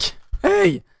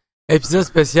Hey! Épisode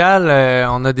spécial,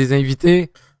 on a des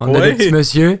invités. On a Ouais. le petit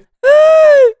monsieur.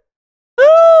 Hey! Oh!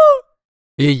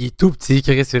 Et il est tout petit,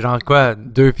 Chris, c'est genre quoi,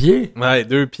 2 pieds? Ouais,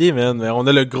 2 pieds, man. Mais on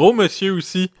a le gros monsieur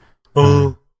aussi.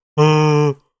 Il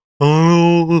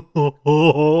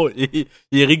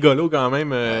est rigolo quand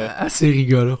même. Assez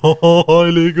rigolo.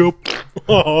 Les gars.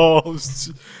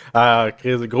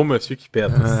 Chris, gros monsieur qui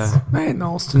pète. Ben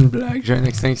non, c'est une blague, j'ai une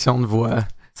extinction de voix.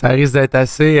 Ça risque d'être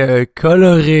assez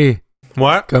coloré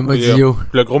Moi, comme audio.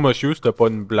 le gros monsieur, c'était pas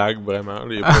une blague vraiment.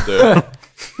 Il y a pas de...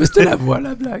 Mais c'était la voix,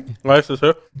 la blague. Ouais, c'est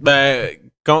ça. Ben,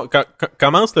 quand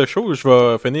commence le show, je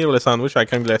vais finir le sandwich à la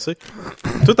crème glacée.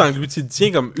 Tout englouti de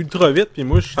tien comme ultra vite, puis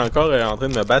moi, je suis encore en train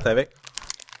de me battre avec.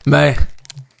 Ben,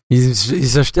 il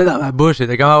se jetait dans ma bouche. Il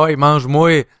était comme, ah ouais,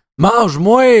 mange-moi!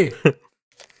 Mange-moi!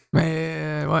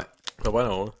 Mais, ouais. Ah ouais,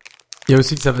 non. Il y a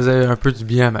aussi que ça faisait un peu du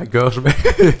bien à ma gorge.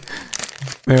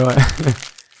 Mais ouais.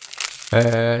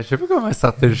 Je sais pas comment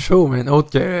starter le show, mais autre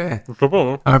que Je sais pas,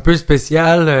 hein. un peu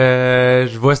spécial.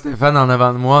 Je vois Stéphane en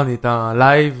avant de moi, on est en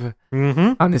live.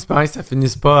 Mm-hmm. En espérant que ça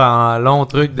finisse pas en long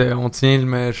truc de on tient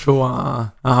le show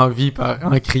en vie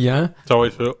en criant. Ça va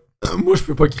être ça. Moi, je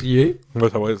peux pas crier. Ouais,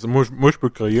 ça va être ça. Moi, je peux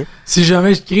crier. Si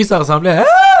jamais je crie, ça ressemblait à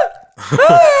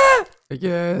Ah! Fait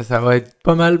que ça va être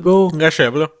pas mal beau.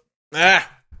 Rachève, là. Ah!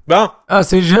 Bon! Ah,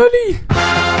 c'est joli!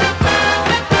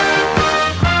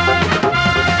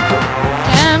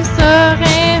 J'aime ça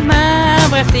vraiment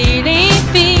embrasser les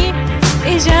filles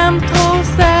et j'aime trop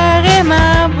ça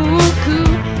vraiment beaucoup.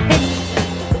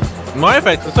 Ouais,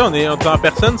 fait que c'est ça, on est en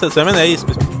personne cette semaine. Hey,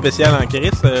 spécial en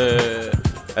Chris.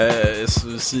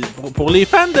 Pour les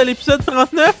fans de l'épisode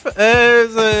 39,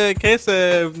 Chris,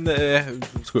 en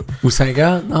tout cas, Ou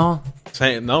 50, non?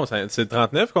 non, c'est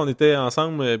 39 qu'on était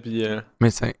ensemble, puis... Mais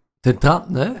c'est le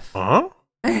 39? Hein?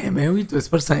 Eh, mais oui, toi, c'est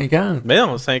pas le 50. Mais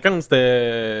non, 50,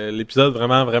 c'était l'épisode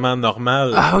vraiment, vraiment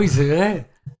normal. Ah oui, c'est vrai.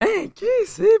 Hein, Chris,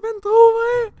 c'est ben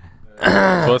trop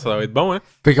vrai. Toi, ça va être bon, hein?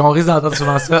 Fait qu'on risque d'entendre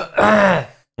souvent ça.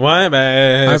 Ouais,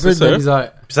 ben, Un peu c'est de ça.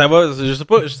 misère. Puis ça va, je sais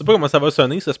pas comment ça va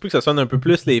sonner. Ça se peut que ça sonne un peu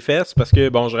plus les fesses parce que,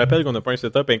 bon, je rappelle qu'on n'a pas un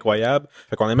setup incroyable.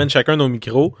 Fait qu'on amène chacun nos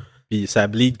micros. Puis ça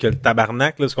bleed que le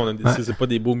tabarnak, là, ce qu'on a décidé, Ouais. c'est pas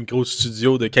des beaux micros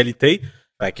studio de qualité.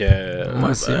 Fait que.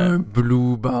 Moi, c'est un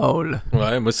blue ball.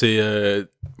 Ouais, moi, c'est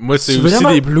C'est aussi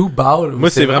vraiment des. blue ball. Moi,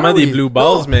 c'est vraiment des blue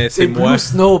balls, mais c'est moi. blue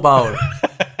snowball.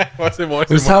 Ouais, c'est moi,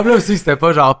 Il me c'est moi. semblait aussi que c'était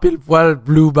pas genre pile poil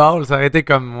blue ball. Ça aurait été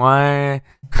comme, ouais.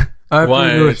 Un peu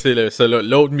Ouais, louche. c'est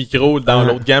l'autre micro dans Ouais.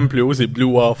 l'autre gamme plus haut, c'est Blue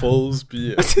Waffles.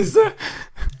 Puis. C'est ça.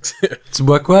 Tu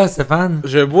bois quoi, Stéphane?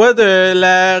 Je bois de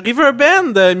la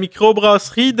Riverbend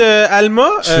microbrasserie de Alma.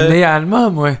 Je suis né à Alma,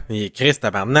 moi. Et Chris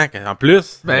tabarnak, en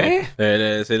plus. Ben.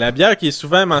 C'est la bière qui est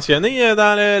souvent mentionnée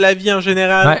dans la vie en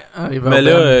général. Ouais, arrive Mais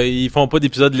là, ils font pas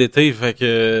d'épisode l'été, fait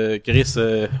que Chris,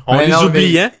 on Ben les non,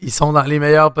 oublie, mais hein. Ils sont dans les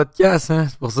meilleurs podcasts, hein,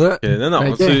 c'est pour ça. Non,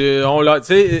 Ok. tu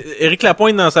sais, Éric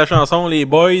Lapointe dans sa chanson Les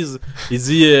Boys, il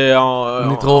dit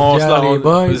On est trop fiers, les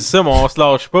boys. C'est ça, mais on se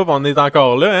lâche pas, pis on est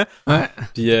encore là, hein. Ouais.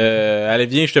 Puis allez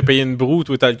viens, je te paye une broue,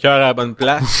 toi t'as le cœur à la bonne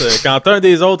place. Quand un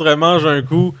des autres mange un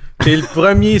coup, t'es le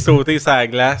premier sauté sur la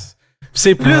glace. Pis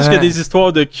c'est plus Ouais. que des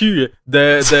histoires de cul,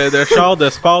 de chars, de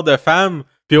sport, de femmes.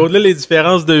 Puis au-delà les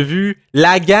différences de vue,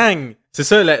 la gang. C'est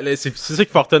ça, c'est ça qu'il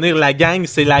faut retenir. La gang,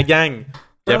 c'est la gang.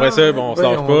 Puis après ça, bon, on se oui,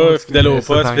 lâche on pas, se fidèle au connaît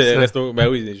ça poste, tant que puis ça. resto. Ben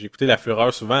oui, j'ai écouté La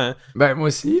Fureur souvent, hein. Ben, moi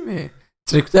aussi, mais...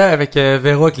 Tu l'écoutais avec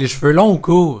Véro avec les cheveux longs ou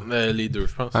courts? Les deux,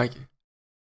 je pense. Ok.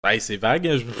 Ben, c'est vague,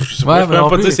 hein. Je sais Ouais, pas, je peux mais non même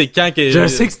pas plus. dire c'est quand que... Je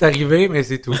sais que c'est arrivé, mais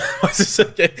c'est tout. Ouais, c'est ça.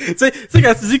 Tu sais,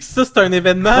 quand tu dis que ça, c'est un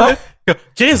événement, Ouais. là, comme,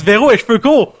 Chris, Véro et cheveux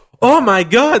courts. Oh my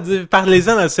god!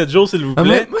 Parlez-en dans le 7 jours, s'il vous Ah,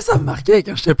 plaît. moi, ça me marquait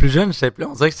quand j'étais plus jeune,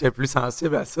 on dirait que j'étais plus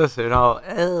sensible à ça. C'est genre,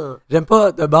 j'aime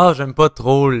pas, de base, j'aime pas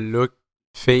trop le look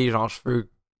fille, genre cheveux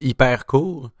hyper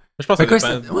courts. Je pense Fait que que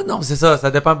ça dépend. ouais, non, c'est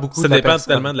ça dépend beaucoup Ça de la dépend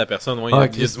personne. tellement de la personne. Ouais. Ah, Il y a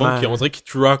du crissement. monde qui, on dirait qu'ils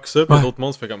truck ça, puis Ouais. d'autres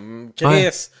mondes se fait comme, Chris. Ouais.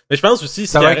 Mais je pense aussi,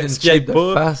 Ça va avec ce une qui shape aide de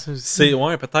pas, face aussi. c'est,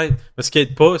 ouais, peut-être. Mais ce qui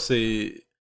aide pas, c'est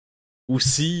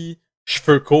aussi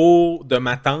cheveux courts de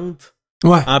ma tante.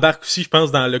 Ouais. Embarque aussi, je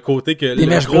pense, dans le côté que Les le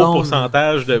mèches gros blondes.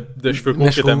 pourcentage de cheveux courts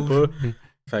Mèches que t'aimes rouges.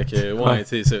 pas. Fait que, ouais, Ouais.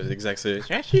 tu sais, c'est exact.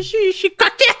 Je suis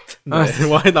coquette! Ah, Mais,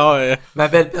 ouais, non, Ma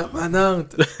belle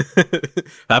permanente.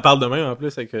 elle parle de même en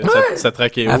plus, avec Ouais. sa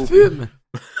traquée Elle haut. fume.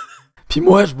 Puis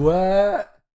moi, je bois...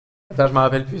 Attends, je m'en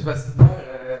rappelle plus, c'est parce que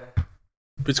c'est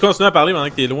Peux-tu continuer à parler pendant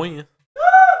que t'es loin? Hein?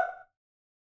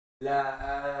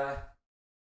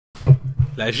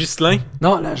 La Ghislain?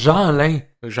 Non, la Jean-Lin.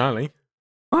 Jean-Lin?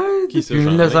 Ouais, Qui ça, depuis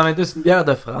Jean-Lin? 1922, c'est une bière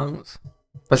de France.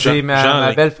 Parce que Jean- c'est ma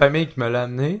Jean-Lin. belle famille qui me l'a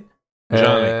amené.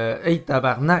 Jean-Lin. Hey,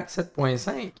 tabarnak,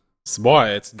 7.5. C'est bon,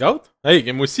 tu te gâtes?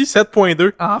 Hey, moi aussi,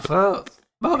 7.2. En France.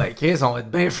 Bon, ben, Chris, on va être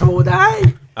bien chaud d'ail.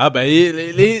 Ah ben,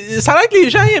 ça a l'air que les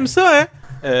gens aiment ça, hein.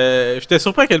 J'étais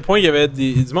surpris à quel point il y avait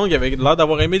du monde qui avait l'air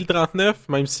d'avoir aimé le 39,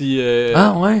 même si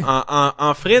Ah, ouais.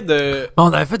 en frais de... Bon,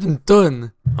 on avait fait une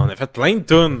toune. On a fait plein de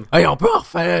tunes. Hey, on peut en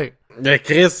refaire.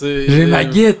 Chris, J'ai ma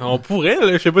guide. On pourrait,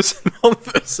 là, je sais pas si le monde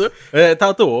fait ça.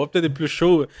 Tantôt, on va peut-être être plus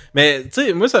chaud. Mais, tu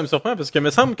sais, moi, ça me surprend parce que il me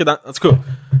semble que en tout cas,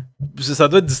 ça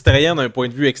doit être distrayant d'un point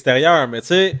de vue extérieur, mais tu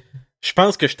sais, je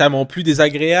pense que j'étais à mon plus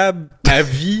désagréable à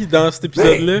vie dans cet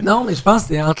épisode-là. Ben, non, mais je pense que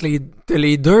t'es entre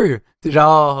les deux. T'es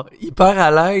genre hyper à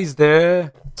l'aise de...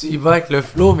 Tu y vas avec le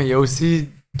flow, mais il y a aussi...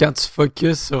 Quand tu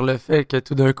focuses sur le fait que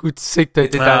tout d'un coup, tu sais que t'as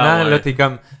été tannant, ouais. là, t'es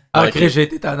comme... Ah, Ok. Chris, j'ai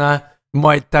été tannant.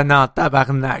 Moi, être tannant en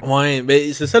tabarnak. Ouais,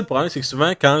 mais c'est ça le problème, c'est que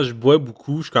souvent, quand je bois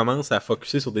beaucoup, je commence à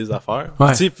focusser sur des affaires.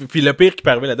 Ouais. Tu sais, puis le pire qui peut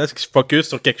arriver là-dedans, c'est que je focus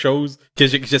sur quelque chose que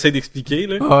j'essaie d'expliquer,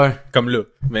 là. Ouais. Comme là.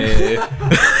 Mais...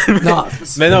 Non,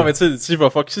 Mais non, mais tu sais, je vais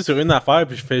focusser sur une affaire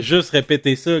puis je fais juste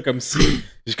répéter ça comme si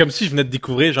je venais de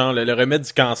découvrir genre le remède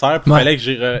du cancer puis Ouais. fallait que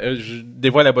je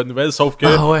dévoile la bonne nouvelle sauf que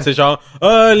Ah ouais. c'est genre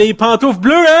les pantoufles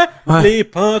bleues hein, Ouais. les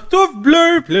pantoufles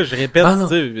bleues puis là je répète Ah non.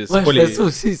 tu sais c'est Ouais, pas je les fais ça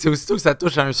aussi. C'est aussitôt que ça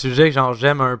touche à un sujet que genre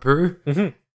j'aime un peu.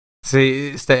 Mhm.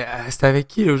 C'était avec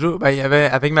qui le jour? Ben, il y avait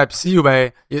avec ma psy ou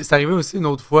ben, c'est arrivé aussi une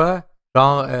autre fois.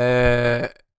 Genre,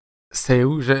 c'était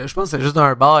où? Je pense que c'était juste dans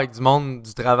un bar avec du monde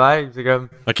du travail. C'est comme,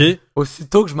 OK.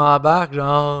 aussitôt que je m'embarque,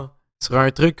 genre, sur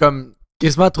un truc comme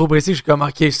quasiment trop précis, je suis comme,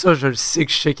 ok, ça, je le sais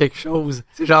que je sais quelque chose.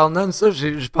 C'est genre, non, ça,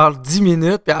 je parle 10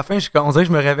 minutes, puis à la fin, on dirait que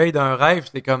je me réveille d'un rêve,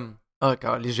 j'étais comme, ah,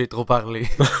 calé, j'ai trop parlé.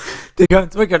 T'es comme,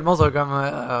 tu vois que le monde sont comme,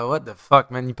 what the fuck,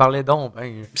 man, il parlait donc,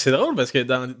 ben. Puis c'est drôle parce que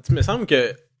il me semble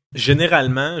que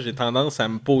généralement, j'ai tendance à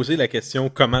me poser la question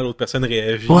comment l'autre personne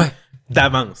réagit Ouais.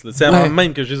 d'avance, là, tu sais, avant Ouais.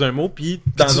 même que je dise un mot puis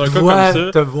Puis dans tu un te cas vois comme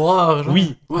ça te voir, genre.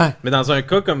 Oui. Ouais. Mais dans un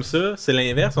cas comme ça, c'est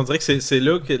l'inverse. On dirait que c'est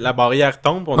là que la barrière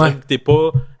tombe. On dirait Ouais. que t'es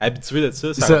pas habitué de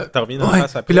ça. Ça t'en revient dans la Ouais.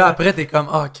 face après. Puis là, après, t'es comme,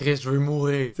 ah, Chris, je veux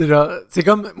mourir. C'est genre, c'est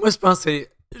comme, moi, je pense que c'est,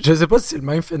 je sais pas si c'est le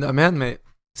même phénomène, mais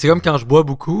c'est comme quand je bois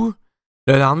beaucoup,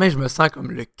 le lendemain, je me sens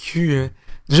comme le cul, hein.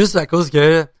 Juste à cause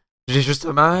que j'ai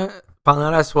justement,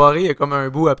 pendant la soirée, il y a comme un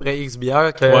bout après X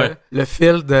bière que Ouais. le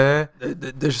fil de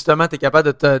justement, t'es capable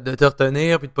de te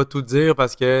retenir puis de pas tout dire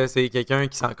parce que c'est quelqu'un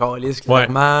qui s'en calisse Ouais.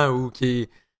 clairement ou qui,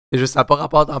 c'est juste, ça n'a pas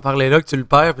rapport d'en parler là que tu le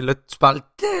perds puis là, tu parles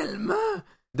tellement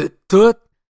de tout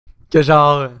que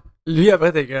genre, lui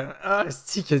après t'es comme, ah,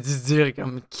 c'est-tu qu'il a dû se dire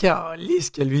comme,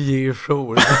 calisse que lui il est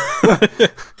chaud, là.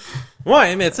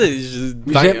 Ouais, mais tu sais,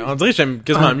 J'aime- on dirait que j'aime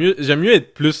quasiment Ouais. mieux. J'aime mieux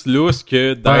être plus lousse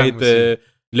que Ouais, d'être moi aussi.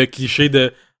 le cliché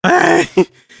de hey,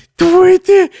 toi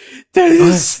t'es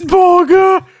Ouais. si bon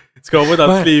gars. Tu qu'on voit dans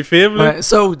Ouais. tous les films. Là. Ouais,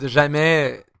 ça ou de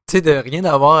jamais, tu sais, de rien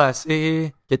d'avoir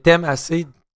assez, que t'aimes assez,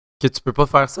 que tu peux pas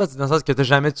faire ça, dans le sens que t'as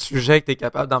jamais de sujet que t'es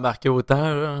capable d'embarquer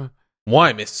autant, là.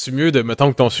 Ouais, mais c'est mieux de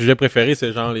mettons que ton sujet préféré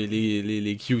c'est genre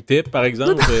les Q-tips par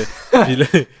exemple. Puis là,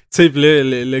 tu sais, puis là,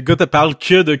 le gars te parle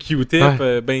que de Q-tips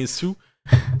Ouais. ben sous.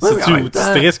 Ouais, Si mais en tu même temps,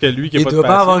 stresses que lui qui a Il pas de doit pas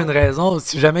passion. avoir une raison,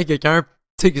 si jamais quelqu'un, tu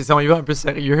sais, que si on y va un peu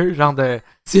sérieux, genre de,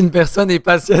 si une personne est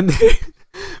passionnée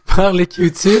par les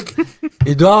Q-tips,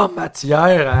 il doit avoir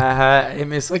matière à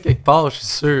aimer ça quelque part, je suis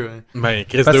sûr. Hein. Ben,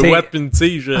 Chris Parce de que- Watt pis une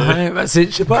tige. Ouais, ben c'est,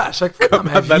 je sais pas, à chaque fois dans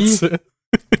ma Comment battre vie, ça?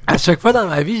 à chaque fois dans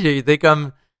ma vie, j'ai été comme,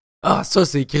 ah, ça,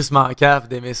 c'est Chris Mancaf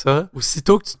d'aimer ça.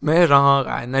 Aussitôt que tu te mets, genre,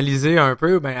 à analyser un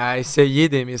peu, ben, à essayer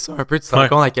d'aimer ça un peu, tu te rends Ouais.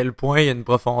 compte à quel point il y a une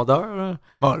profondeur, là.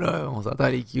 Bon, là, on s'entend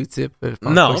les Q-tips. Je pense pas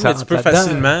Non, que ça mais tu rentre peux là-dedans.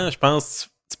 facilement, je pense,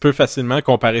 tu peux facilement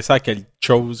comparer ça à quelque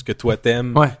chose que toi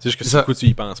t'aimes. Ouais, C'est juste que c'est sur ça. le coup, tu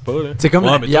y penses pas, là. C'est comme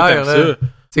Ouais, la mais toi, bière, t'aimes là. ça.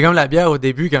 C'est comme la bière au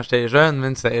début, quand j'étais jeune,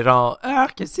 man, c'est genre, ah,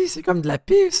 qu'est-ce que c'est comme de la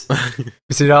pisse. Puis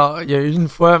c'est genre, il y a eu une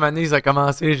fois, Mané, ça a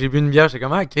commencé, j'ai bu une bière, j'étais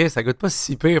comme, ah, Chris, ça goûte pas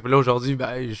si pire. Puis là, aujourd'hui,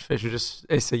 ben, je fais juste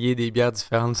essayer des bières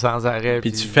différentes sans arrêt.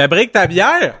 Puis tu fabriques ta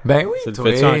bière! Ben oui, Ça le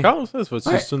toi. fais-tu encore, ça? Ça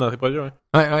Ouais. fais-tu dans tes produits,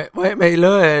 ouais? Ouais, mais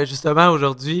là, justement,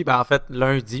 aujourd'hui, ben, en fait,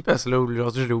 lundi, parce que là,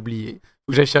 aujourd'hui, je l'ai oublié.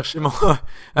 Faut que j'aille chercher mon,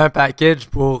 un package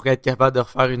pour être capable de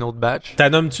refaire une autre batch. T'as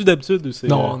nommes-tu d'habitude ou c'est...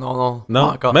 Non, non, non. Non?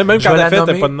 Pas encore. Même Je quand vais t'as la fait, t'as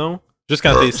nommer. pas de nom? Juste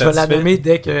quand t'es Je vais la satisfait? nommer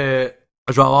dès que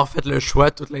je vais avoir fait le choix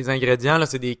de tous les ingrédients. Là,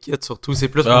 c'est des kits surtout. C'est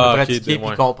plus pour Ah, me ok, pratiquer ouais.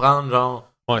 puis comprendre,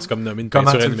 genre, Ouais, c'est comme nommer une comment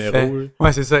peinture à tu le numéro. fais. là.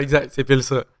 Ouais, c'est ça, exact. C'est pile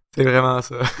ça. C'est vraiment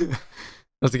ça.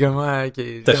 C'est comme, ouais,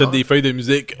 ok. T'achètes des feuilles de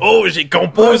musique. Oh, j'ai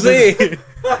composé!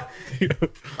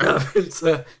 Pile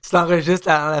ça. Tu t'enregistres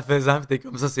en la faisant pis t'es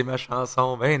comme ça, c'est ma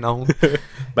chanson. Ben non.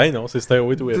 Ben non, c'est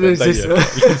Stairway to Heaven. C'est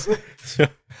ça.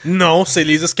 Non, c'est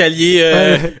les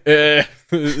escaliers. Je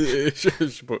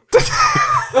sais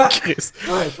pas. Chris.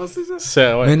 Ouais, je pense que c'est ça.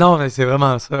 Ça, ouais. Mais non, mais c'est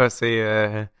vraiment ça.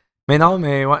 C'est. Mais non,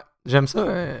 mais ouais, j'aime ça.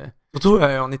 Surtout,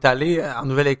 on est allé en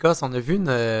Nouvelle-Écosse, on a vu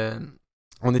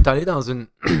on est allé dans une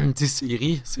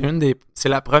distillerie. C'est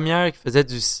la première qui faisait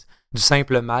du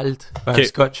simple malt, un Ok.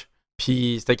 scotch.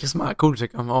 Puis c'était crissement cool.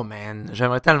 J'étais comme, oh man,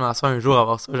 j'aimerais tellement ça un jour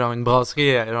avoir ça. Genre une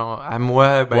brasserie genre, à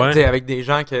moi, Ouais. tu sais, avec des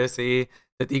gens que c'est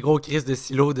des gros crises de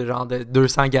silos de genre de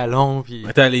 200 gallons. Puis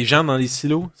Attends, les gens dans les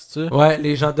silos, c'est ça? ouais,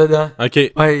 les gens dedans. Ok.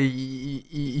 Ouais,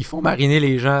 ils font mariner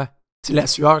les gens. C'est la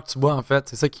sueur que tu bois, en fait.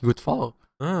 C'est ça qui goûte fort.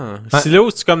 Ah, Ouais. silo,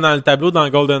 c'est comme dans le tableau dans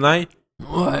GoldenEye?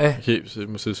 Ouais. Ok,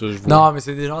 moi, c'est ça, je vois. Non, mais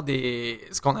c'est des genres des.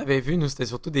 Ce qu'on avait vu, nous, c'était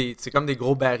surtout des. C'est comme des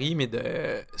gros barils, mais de.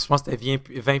 Je pense que c'était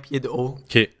 20 pieds de haut.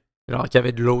 Ok. Genre qu'il y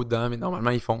avait de l'eau dedans, mais normalement,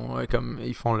 ils font comme.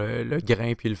 Ils font le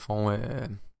grain, puis ils le font.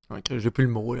 J'ai plus le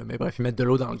mot, là, mais bref, ils mettent de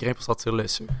l'eau dans le grain pour sortir le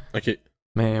sucre. Ok.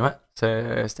 Mais ouais,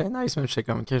 c'était nice, même. J'étais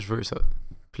comme, ok, je veux ça.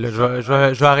 Puis là,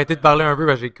 je vais arrêter de parler un peu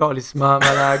parce que j'ai calissement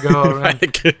mal à la gorge. man. Fait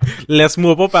que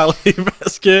laisse-moi pas parler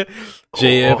parce que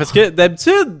parce que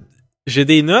d'habitude, j'ai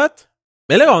des notes.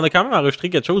 Mais là, on a quand même enregistré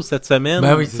quelque chose cette semaine.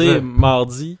 Ben oui, tu c'est sais, ça.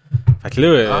 mardi. Fait que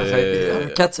là, Ah, ça a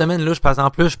été 4 semaines, là, en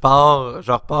plus,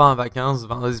 je repars en vacances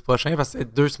vendredi prochain parce que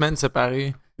c'est 2 semaines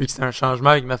séparées. Vu que c'est un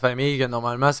changement avec ma famille, que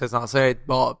normalement, c'est censé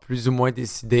être plus ou moins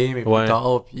décidé, mais Ouais. plus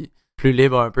tard, puis plus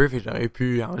libre un peu, fait que j'aurais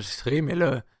pu enregistrer, mais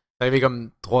là, c'est arrivé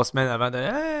comme 3 semaines avant de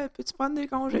hey, peux-tu prendre des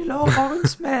congés là, encore une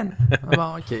semaine? Ah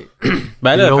bon, ok.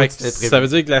 ben là, l'autre, fait que c'était prévu. ça veut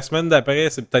dire que la semaine d'après,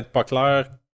 c'est peut-être pas clair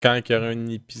quand il y aura un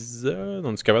épisode.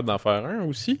 On est capable d'en faire un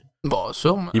aussi. Bon,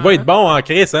 sûrement. Il va être bon en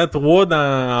Chris, hein? 3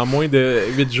 en moins de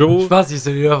 8 Je jours. pense que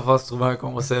celui-là va se trouver un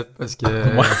concept parce que.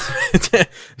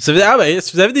 Si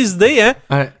vous avez des idées, hein?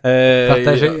 Ouais.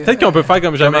 Partagez, Peut-être qu'on peut faire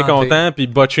comme jamais commenter. content puis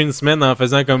botcher une semaine en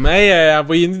faisant comme hey,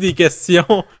 envoyez-nous des questions.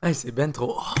 Hey, c'est ben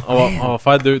trop. On va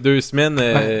faire deux semaines.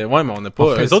 Ouais, mais on n'a pas.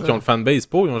 On fait Eux autres, ça. ils ont le fanbase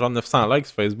pas. Ils ont genre 900 likes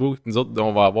sur Facebook. Nous autres,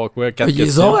 on va avoir quoi? 4 Ils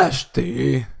questions. ont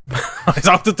acheté. Ils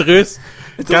sont tous russes.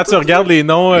 Quand tu regardes les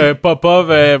noms,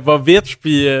 Popov, Vovitch,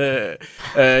 puis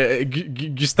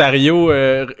Gustario,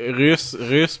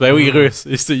 russe, ben oui, russe.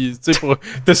 Et tu sais, pour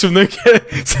te souvenir que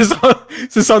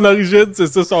c'est son origine, c'est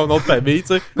ça son nom de famille, tu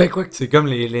sais. Ben quoi que c'est comme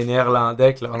les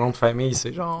Néerlandais, que leur nom de famille,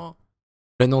 c'est genre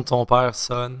le nom de ton père,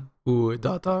 Son, ou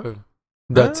Daughter.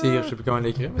 Dottir, je sais plus comment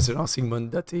l'écrire, mais c'est genre Sigmund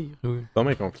Dottir. Oui. C'est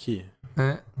vraiment compliqué.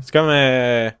 Hein? C'est comme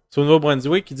au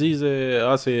Nouveau-Brunswick qui disent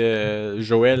c'est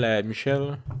Joël à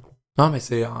Michel. Non, mais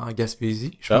c'est en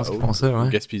Gaspésie, je pense qu'ils font ça, ouais.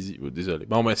 Gaspésie, désolé.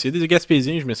 Bon, ben, s'il y a des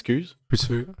Gaspésiens, je m'excuse. Plus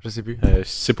sûr, je sais plus.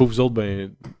 Si c'est pas vous autres,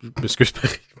 ben, je m'excuse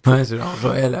pareil. Ouais, c'est genre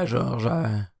Joël à Georges à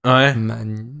Ouais.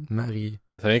 Marie.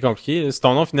 C'est bien compliqué. Là. Si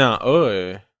ton nom finit en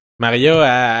A, Maria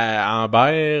à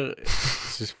Amber.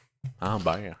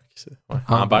 Amber. Qui c'est? Ouais.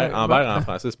 Amber en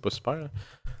français, c'est pas super.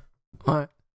 Ouais.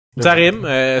 Ça rime.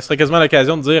 Ce serait quasiment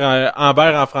l'occasion de dire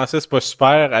Amber en français, c'est pas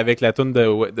super avec la toune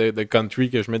de country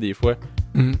que je mets des fois.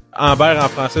 Mm. Amber en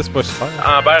français, c'est pas super.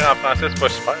 Amber en français, c'est pas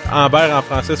super. Amber en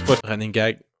français, c'est pas super. Running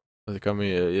gag. C'est comme,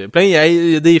 il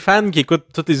y a des fans qui écoutent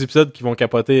tous les épisodes qui vont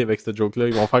capoter avec cette joke-là.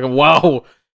 Ils vont faire comme wow!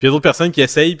 Puis il y a d'autres personnes qui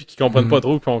essayent puis qui comprennent pas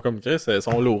trop, qui font comme Chris, ils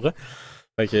sont lourds. Hein?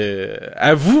 Fait que,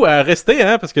 à vous, à rester,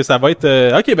 hein, parce que ça va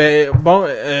être, ok, ben, bon,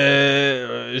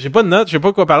 j'ai pas de notes, je sais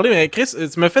pas quoi parler, mais Chris,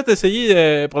 tu m'as fait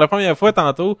essayer, pour la première fois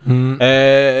tantôt, Mm.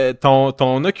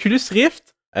 ton Oculus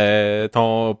Rift,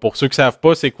 pour ceux qui savent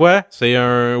pas, c'est quoi? C'est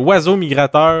un oiseau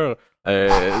migrateur,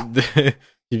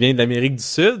 qui vient de l'Amérique du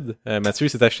Sud. Mathieu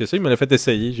s'est acheté ça, il me l'a fait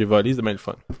essayer, j'ai volé, c'est bien le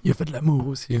fun. Il a fait de l'amour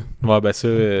aussi. Ouais, ben ça,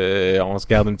 on se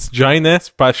garde une petite gêne, hein?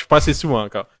 Je suis pas assez souvent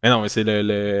encore. Mais non, mais c'est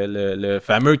le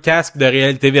fameux casque de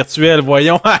réalité virtuelle,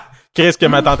 voyons. Qu'est-ce que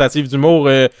ma tentative d'humour?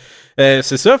 C'est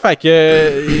ça, fait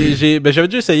que j'avais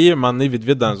déjà essayé à un moment donné vite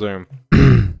dans un...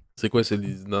 C'est quoi?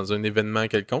 C'est dans un événement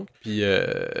quelconque. Puis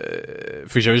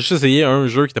fait que j'avais juste essayé un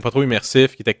jeu qui était pas trop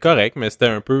immersif, qui était correct, mais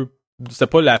c'était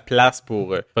pas la place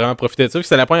pour vraiment profiter de ça.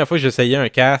 C'était la première fois que j'essayais un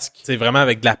casque, c'est vraiment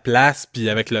avec de la place puis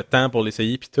avec le temps pour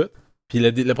l'essayer puis tout. Puis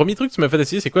le premier truc que tu m'as fait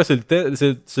essayer, c'est quoi? C'est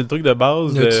le truc de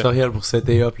base. Le tutoriel pour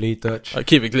setter up les touches.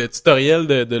 Ok, avec le tutoriel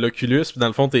de l'Oculus, puis dans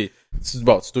le fond, tu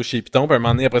touches les pitons, puis à un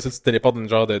moment donné, après ça, tu te téléportes dans une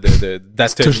genre d'atelier.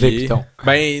 Tu touches les pitons.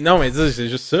 Ben non, mais dis, c'est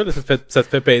juste ça, là, ça te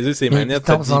fait peser ces Les manettes,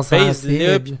 ça te pitons dit sont pèse là,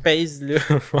 sensibles. puis pèse là.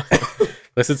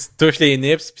 Après ça, tu touches les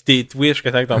nips, puis t'es twitch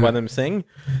jusqu'à temps que ton bonhomme saigne.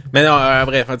 Mais non,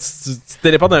 bref, tu te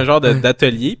téléportes dans un genre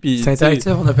d'atelier, puis C'est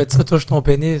interactif, on a fait ça, touche ton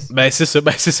pénis. ben c'est ça,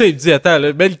 il me dit attends,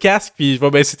 là, mets le casque puis je vais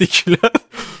baisser tes culottes.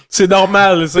 C'est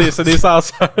normal, c'est des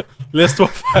senseurs. Laisse-toi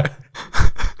faire.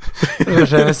 J'ai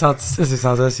jamais senti ça, ces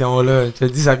sensations-là. Je te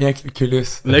le dis, ça vient avec l'Oculus.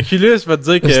 L'Oculus va te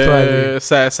dire Laisse-toi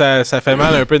que ça fait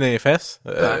mal un peu dans les fesses.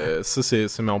 Ça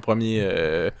c'est mon premier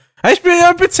Hey, je peux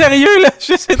un peu de sérieux là,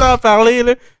 j'essaie d'en parler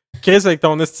là. Chris avec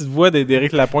ton esti de voix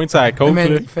d'Éric Lapointe sur la côte Mais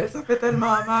là. ça fait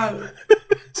tellement mal.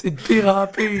 C'est de pire en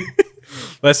pire.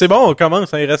 Ben, c'est bon, on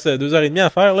commence. Hein, il reste 2h30 à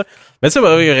faire. Là. Mais tu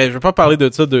sais, je vais pas parler de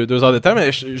ça 2 heures de temps,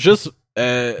 mais juste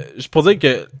pour dire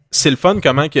que c'est le fun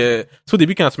comment que... Tu sais, au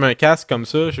début, quand tu mets un casque comme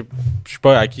ça, je sais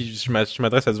pas à qui je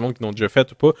m'adresse à du monde qui l'ont déjà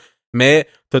fait ou pas, mais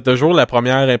t'as toujours la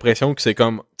première impression que c'est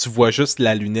comme... Tu vois juste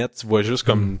la lunette, tu vois juste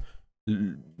comme...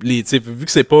 Tu sais, vu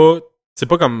que c'est pas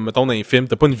comme, mettons, dans un film,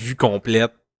 t'as pas une vue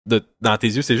complète dans tes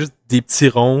yeux, c'est juste des petits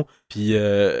ronds, puis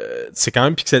c'est quand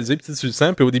même pixelisé, puis tu le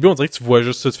sens, puis au début, on dirait que tu vois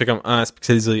juste ça, tu fais comme, ah, c'est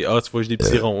pixelisé, ah, tu vois juste des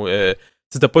petits ronds.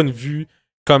 Tu t'as pas une vue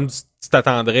comme tu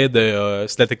t'attendrais de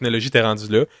si la technologie t'est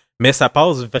rendue là, mais ça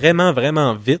passe vraiment,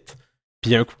 vraiment vite,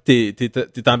 puis un coup que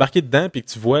t'es embarqué dedans, puis que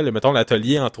tu vois, mettons,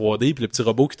 l'atelier en 3D, puis le petit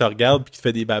robot qui te regarde, puis qui te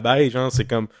fait des babayes, genre, c'est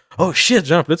comme, oh shit,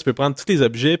 genre, puis là, tu peux prendre tous les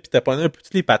objets, puis t'apprendre un peu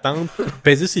toutes les patentes,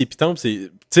 peser ses pitons, pis c'est,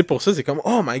 tu sais, pour ça, c'est comme,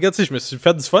 oh my god, tu sais, je me suis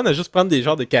fait du fun à juste prendre des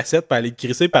genres de cassettes, puis aller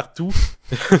crisser partout.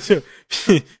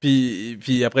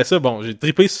 puis après ça, bon, j'ai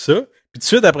trippé sur ça, puis tout de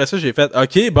suite après ça, j'ai fait,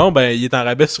 ok, bon, ben, il est en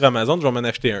rabais sur Amazon, je vais m'en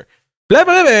acheter un. Puis là,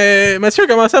 après, ben, Mathieu a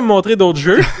commencé à me montrer d'autres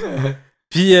jeux.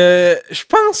 Puis je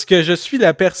pense que je suis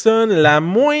la personne la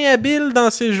moins habile dans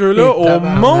ces jeux-là au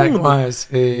monde. Ouais,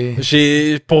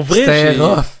 pour vrai, c'était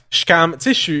rough.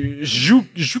 Je joue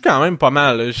quand même pas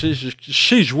mal. Je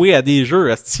sais jouer à des jeux,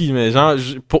 asti, mais genre,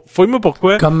 fouille-moi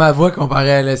pourquoi. Comme ma voix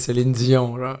comparée à la Céline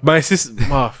Dion, genre. Ben c'est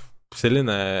Céline,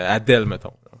 Adèle,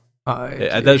 mettons. Ah, okay.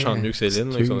 Adèle chante mieux que Céline,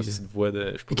 là, avec son petite voix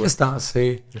de. Qu'est-ce que t'en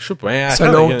sais? Je sais pas.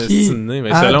 Selon qui?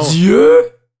 Mais selon... Dieu?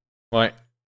 Ouais.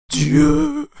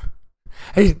 Dieu?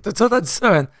 Hey, t'as-tu entendu ça,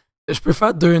 man? Je peux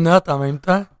faire 2 notes en même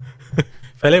temps?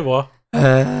 Fallait voir. Non,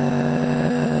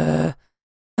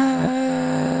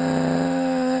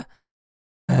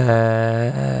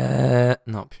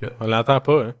 puis là. On l'entend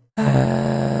pas, hein?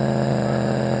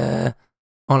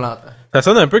 On l'entend. Ça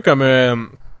sonne un peu comme un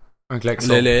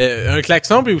klaxon. Un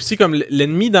klaxon, puis aussi comme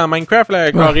l'ennemi dans Minecraft,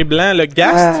 là, carré blanc, le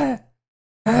Ghast.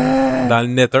 Dans le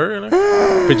Nether, là.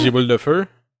 Petit boule de feu.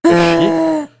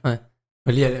 Ouais.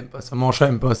 Oli, elle aime pas ça. Mon chat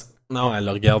aime pas ça. Non, elle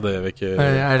le regarde avec... Elle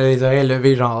a les oreilles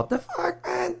levées, genre, the fuck,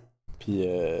 man? Puis,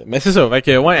 mais c'est ça. Fait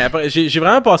que, ouais, après, j'ai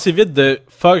vraiment passé vite de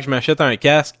fuck, je m'achète un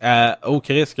casque à oh,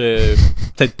 Chris, que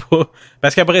peut-être pas.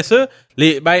 Parce qu'après ça,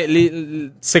 c'est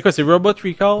quoi, c'est Robot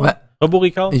Recall? Ouais. Robot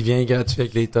Recall? Il vient gratuit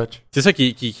avec les touches. C'est ça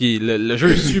qui le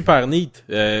jeu est super neat,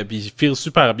 puis il file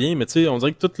super bien, mais tu sais, on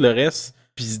dirait que tout le reste,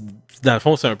 puis dans le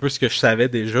fond, c'est un peu ce que je savais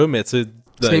déjà, mais tu sais,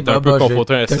 d'être un peu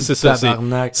confronté. C'est ça,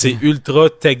 c'est ultra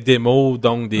tech démo,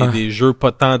 donc des jeux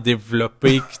pas tant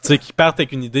développés, qui partent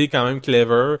avec une idée quand même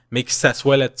clever, mais qui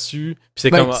s'assoient là-dessus. Puis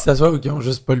c'est comme qui s'assoient ou qui ont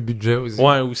juste pas le budget aussi.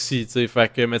 Ouais, aussi, tu sais,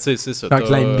 fait que, mais tu sais, c'est ça.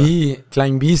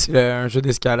 Climb Bee, c'est un jeu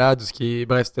d'escalade, ce qui est,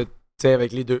 bref, tu sais,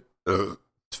 avec les deux.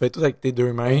 Tu fais tout avec tes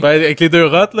 2 mains. Ben, avec les 2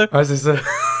 rottes, là. Ouais, c'est ça.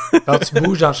 Alors, tu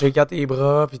bouges dans chacun tes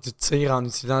bras, puis tu tires en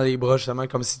utilisant les bras, justement,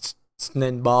 comme si tu tenais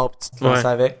une barre, puis tu te lances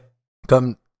avec.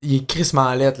 Comme, il est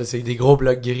crissement lettre, là, c'est des gros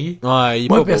blocs gris. Ouais,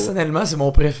 moi, personnellement, c'est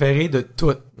mon préféré de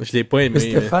tout. Je l'ai pas aimé. Mais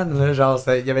Stéphane, là, genre,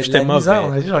 il y avait de la misère,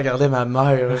 on a dit, je regardais ma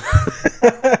mère,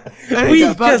 oui,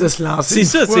 capable de se lancer.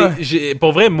 C'est ça,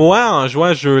 pour vrai, moi, en jouant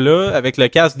à ce jeu-là, avec le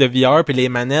casque de VR puis les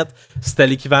manettes, c'était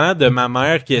l'équivalent de ma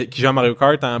mère qui joue à Mario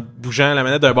Kart en bougeant la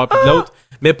manette d'un bord puis de l'autre.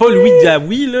 Mais pas Louis de la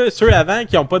Wii, là, ceux avant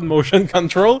qui ont pas de motion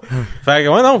control. Fait que,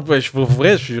 ouais, non, pour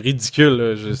vrai, je suis ridicule,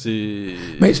 là.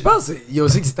 Mais je pense, il y a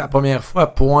aussi que c'est ta première fois,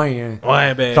 point. Hein.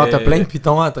 Ouais, ben. Genre, t'as plein de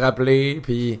pitons à te rappeler,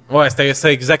 pis. Ouais, c'était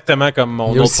exactement comme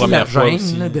mon autre première fois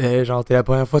aussi. Là, genre, t'es la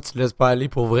première fois, tu te laisses pas aller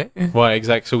pour vrai. Ouais,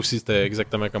 exact. Ça aussi, c'était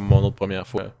exactement comme mon autre première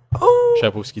fois. Oh! Je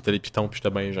savais pas ce qui était les pitons, puis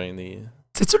j'étais bien gêné.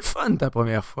 C'est-tu le fun, ta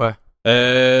première fois?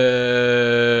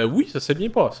 Oui, ça s'est bien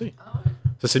passé.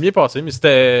 Ça s'est bien passé, mais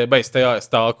c'était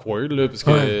awkward, là, parce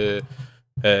que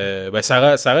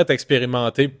Sarah t'a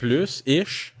expérimenté plus,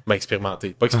 ish. Ben,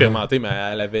 expérimenté. Pas expérimenté, mais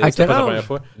elle avait... C'était pas sa première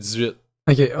fois. 18.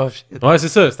 Ok, oh shit. Ouais, c'est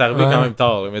ça, c'est arrivé quand même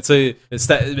tard. Là. Mais tu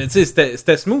sais,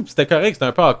 c'était smooth, c'était correct, c'était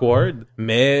un peu awkward,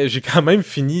 mais j'ai quand même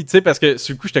fini, tu sais, parce que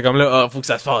sur le coup, j'étais comme là, faut que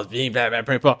ça se fasse bien, blablabla,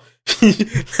 peu importe.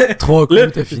 3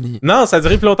 coups, t'as fini. Non, ça a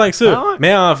duré plus longtemps que ça. Ah ouais?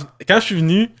 Mais quand je suis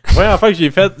venu, la première fois que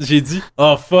j'ai dit,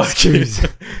 oh fuck. Excuse.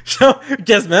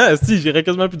 Quasiment, j'aurais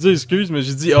quasiment pu dire excuse, mais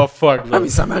j'ai dit, oh fuck. Ah, mais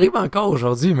ça m'arrive encore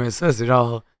aujourd'hui, mais ça, c'est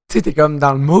genre, tu sais, t'es comme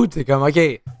dans le mood, t'es comme,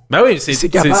 ok. Ben oui, c'est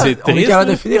triste. On est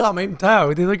capable de finir en même temps,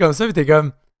 ou des trucs comme ça, pis t'es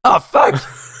comme, ah fuck!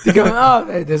 T'es comme,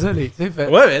 désolé, tu sais, fait.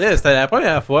 Ouais, mais là, c'était la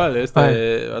première fois, là.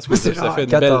 C'était, en tout cas, ça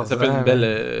fait une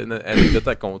belle anecdote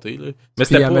à compter, là. Mais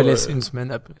c'était pas. Elle m'a laissé une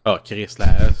semaine après. Oh, Chris, là.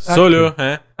 Ça, là,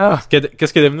 hein? Ah.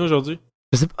 Qu'est-ce qu'elle est devenue aujourd'hui?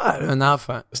 Je sais pas, un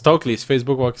enfant. Stalk les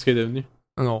Facebook, voir qu'est-ce qu'elle est devenue?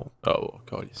 Non. Oh,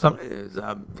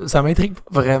 ça m'intrigue pas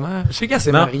vraiment. Je sais qu'elle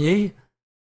s'est mariée,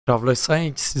 genre, là,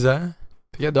 5-6 ans,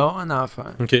 pis elle a dehors un enfant.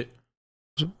 Ok.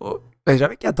 Je sais pas. Ben,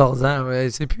 j'avais 14 ans, ouais.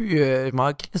 C'est plus. Je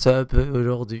m'en crisse un peu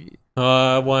aujourd'hui.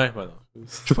 Ouais, voilà.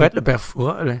 Je pourrais être le père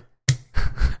Fouras, là.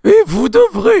 Et vous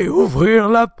devrez ouvrir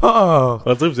la porte. On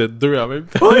va dire que vous êtes deux en même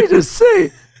temps. Oui, je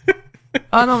sais.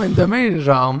 Ah non, mais demain,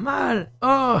 genre mal.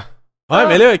 Oh. Ouais,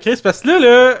 mais là, Chris, parce que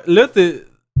là,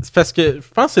 c'est parce que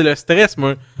je pense que c'est le stress,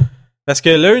 moi. Parce que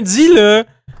lundi, là,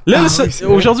 Ah, ça- oui, c'est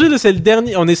vrai. aujourd'hui, là, c'est le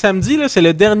dernier. On est samedi, là, c'est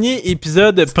le dernier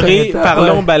épisode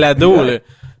pré-Parlons ouais. Balado, Ouais. là.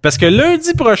 Parce que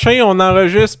lundi prochain, on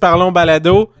enregistre Parlons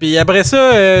Balado. Puis après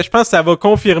ça, je pense que ça va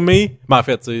confirmer. Ben, en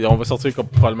fait, on va sortir comme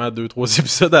probablement 2-3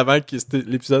 épisodes avant que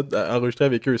l'épisode enregistré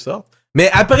avec eux sorte. Mais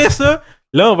après ça,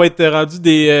 là, on va être rendu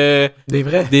des Des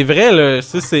vrais, là.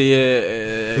 Ça,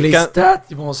 c'est... Les quand- stats,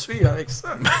 ils vont suivre avec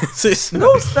ça. c'est ça.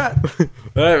 Nos stats.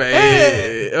 Ouais,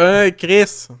 mais... ouais,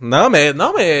 Chris. Non, mais...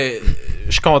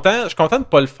 Je suis content de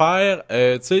pas le faire,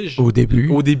 tu sais... Au début.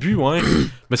 Au début, ouais. Je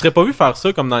me serais pas vu faire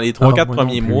ça comme dans les 3-4 moi non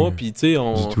premiers plus. mois, puis tu sais,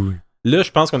 Du tout. là,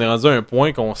 je pense qu'on est rendu à un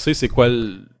point qu'on sait c'est quoi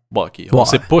le... Bon, ok, on Ouais.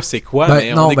 sait pas c'est quoi, Ben,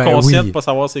 mais non, on est ben conscient oui. de pas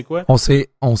savoir c'est quoi. On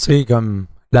sait comme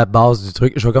la base du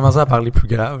truc. Je vais commencer à parler plus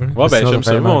grave. Ouais, ben, Sinon, j'aime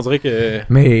ça, fait moi, mal. on dirait que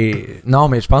Mais non,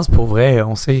 mais je pense pour vrai,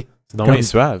 on sait c'est Comme-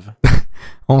 suave.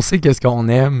 qu'est-ce qu'on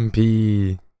aime,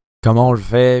 puis comment on le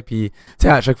fait, puis tu sais,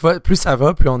 à chaque fois, plus ça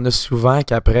va, plus on a souvent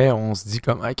qu'après, on se dit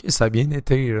comme, ok, ça a bien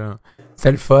été, genre.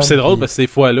 C'était le fun. Puis c'est drôle puis- parce que ces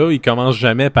fois-là, ils commencent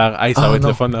jamais par « Hey, ça Ah, va être non.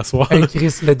 le fun la soir. Hey, Chris,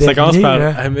 le Ça dernier, commence par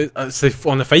là. Ah, mais,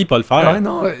 on a failli pas le faire. Ouais,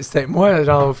 non, c'était moi,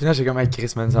 genre, au final, j'ai comme, hey,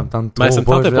 Chris, man, ça me tente trop. Ben, ça me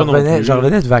tentait pas non plus. Je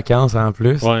revenais de vacances en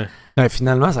plus. Ouais, Ben,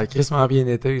 finalement, ça a crissement bien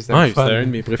été. C'était ouais le fun. c'était un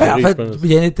de mes Ben, préférés, en je fait, pense.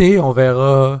 bien été, on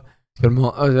verra. Que le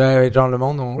monde, genre, le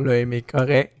monde, on l'a aimé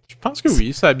correct. Je pense que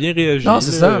oui, ça a bien réagi. Non,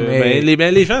 c'est là. ça, mais-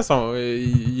 les gens sont...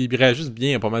 ils réagissent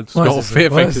bien à pas mal tout ce Ouais, qu'on c'est fait, ça.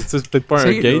 fait Ouais, que c'est peut-être pas un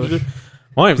c'est gauge. louche. là.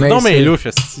 Ouais, vous Mais êtes non, mais c'est- louche,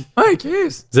 esti. Ouais,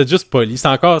 Chris. Vous êtes juste poli. C'est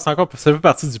encore, ça fait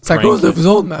partie du C'est à prank, cause de là. vous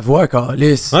autres, ma voix,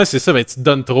 Calice. Ouais, c'est ça, ben tu te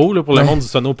donnes trop là, pour le Ouais. monde du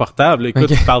sono portable. là. Écoute,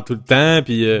 Ok. tu parles tout le temps,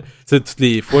 puis tu sais, toutes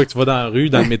les fois que tu vas dans la rue,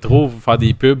 dans le métro, vous faire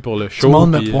des pubs pour le Tout show. le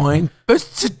monde puis, me pointe.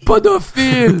 Petit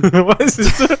pédophile. ouais, c'est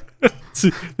ça.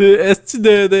 Esti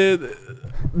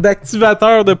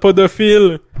d'activateur de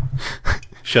podophile.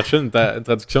 Je cherchais une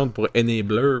traduction pour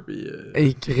enabler, puis...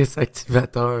 Hey, Chris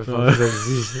activateur, je pense Ouais. que je le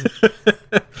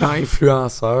dis. Genre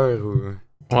influenceur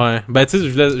ou. Ouais, ben tu sais,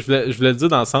 je voulais le dire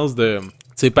dans le sens de...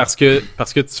 Tu sais, parce que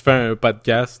tu fais un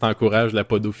podcast, t'encourages la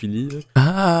podophilie, là.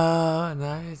 Ah,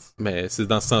 nice. Mais c'est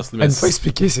dans ce sens-là. Une fois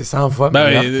expliqué, c'est 100 fois.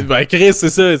 Ben, meilleur. ben Chris, c'est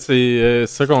ça. C'est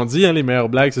ça qu'on dit, hein, les meilleures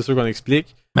blagues, c'est ça qu'on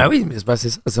explique. Ben oui, mais c'est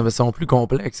ça. Ça sont plus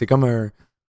complexes. C'est comme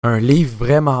un livre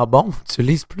vraiment bon. Tu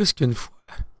lises plus qu'une fois.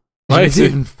 Ouais, J'ai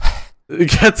dit c'est- une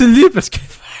Quand tu le lis, parce que...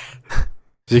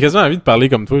 J'ai quasiment envie de parler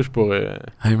comme toi, je pourrais...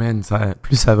 Hey man,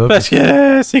 plus ça va. Parce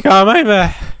que c'est quand même...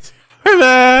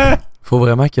 Faut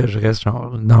vraiment que je reste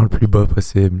genre dans le plus bas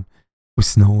possible. Ou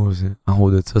sinon, en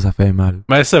haut de ça fait mal.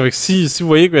 Ben ça, avec si vous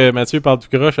voyez que Mathieu parle tout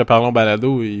croche à Parlons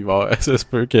Balado, il va... ça se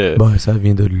peut que... Ben, ça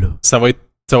vient de là. Ça va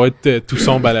être tout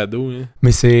son balado. Hein.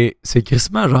 Mais c'est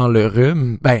crissement genre le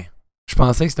rhume. Ben, je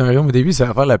pensais que c'était un rhume au début, c'est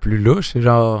l'affaire la plus louche. C'est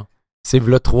genre, c'est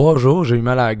v'là 3 jours, j'ai eu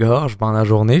mal à la gorge pendant la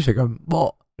journée. J'étais comme,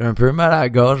 bon, j'ai un peu mal à la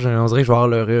gorge, on dirait que je vais avoir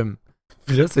le rhume.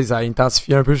 Puis là, ça a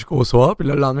intensifié un peu jusqu'au soir. Puis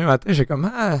là, le lendemain matin, j'étais comme,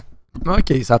 ah,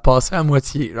 ok, ça passait à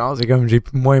moitié. Genre, c'est comme, j'ai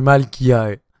moins mal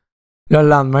qu'hier. Là, le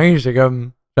lendemain, j'étais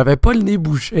comme, j'avais pas le nez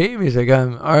bouché, mais j'étais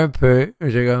comme, un peu.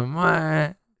 J'étais comme,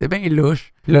 ouais, c'est bien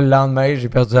louche. Puis là, le lendemain, j'ai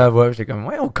perdu la voix. J'étais comme,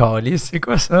 ouais, on calisse, c'est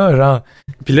quoi ça, genre.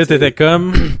 Puis là, t'étais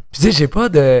comme... Puis tu sais, je suis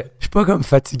pas comme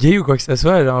fatigué ou quoi que ce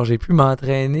soit. Genre, j'ai pu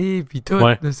m'entraîner, puis tout.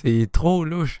 Ouais. Là, c'est trop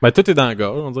louche. Ben tout est dans la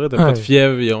gorge, on dirait. T'as pas Ouais. de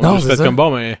fièvre. Ils ont Non, juste c'est fait ça. comme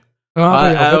bon, mais...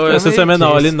 Ouais, cette semaine,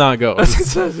 en ligne dans la gorge. Ah, c'est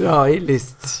ça, genre, hey,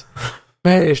 l'esti.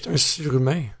 Ben, j'étais un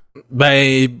surhumain.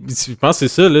 Ben, je pense que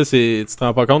c'est ça, là. Tu te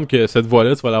rends pas compte que cette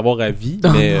voix-là, tu vas l'avoir à vie,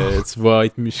 Non, mais non. tu vas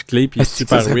être musclé puis Est-ce que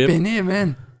super ça serait rip. pénible,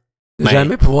 man? Ben-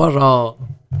 Jamais pouvoir, genre,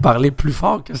 parler plus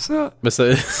fort que ça. Mais ça,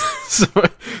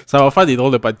 ça va faire des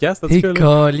drôles de podcasts, en tout Et cas. Là.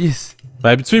 calice.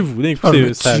 Ben, habituez-vous, là, Ah, je écoutez,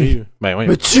 me ça tue. arrive. Ben, oui.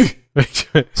 Me tue!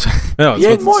 Non,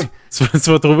 Rien de moi! tu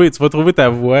vas trouver ta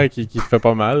voix qui te fait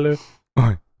pas mal,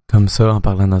 là. Comme ça, en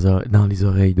parlant dans les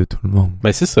oreilles de tout le monde.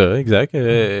 Ben, c'est ça, exact.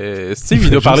 Steve, il Fait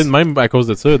doit parler juste- de même à cause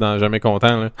de ça, dans Jamais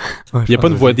Content, là. Ouais, Il y a je pas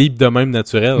une pense voix aussi. deep de même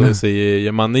naturelle, Non. là. Il y a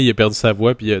un moment donné, il a perdu sa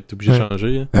voix puis il a été obligé de Ouais.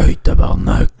 changer, là. Hey,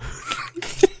 tabarnak!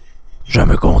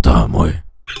 Jamais content, moi.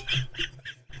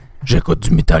 J'écoute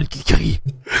du métal qui crie.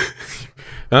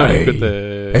 Ah, Hey. écoute,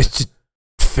 Est-ce que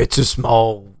tu fœtus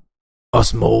mort?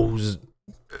 Osmose?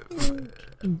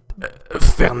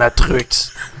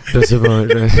 Fernatrux? Je sais pas.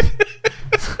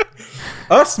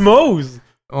 Osmose!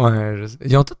 Ouais,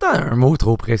 ils ont tout le temps un mot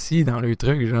trop précis dans le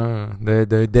truc, genre,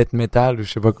 de death metal ou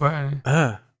je sais pas quoi. Hein.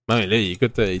 Ah. Non, mais là,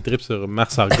 il tripe sur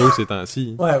Mars Argo ces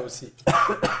temps-ci. Ouais, aussi.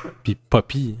 Puis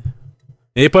Poppy.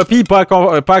 Et Poppy, pas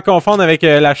à confondre avec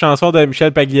la chanson de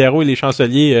Michel Pagliaro et les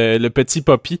chanceliers, le petit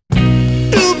Poppy.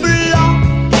 Tout blanc,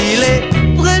 il est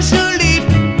très joli,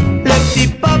 le petit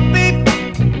Poppy.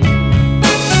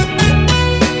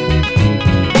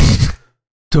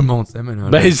 Tout le monde sait maintenant.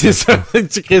 Ben, c'est ça,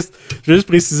 Chris. Je veux juste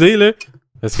préciser, là.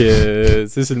 Parce que, tu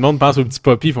sais, si le monde pense au petit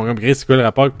Poppy, ils font comme Chris, c'est quoi le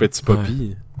rapport avec petit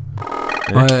Poppy?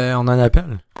 Ouais, on en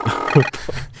appelle.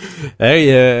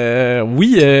 Hey,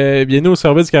 oui, bienvenue au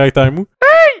service du caractère mou.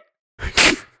 Hey!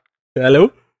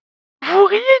 Allô? Vous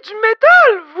riez du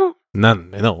métal, vous? Non,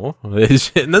 mais non.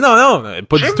 non,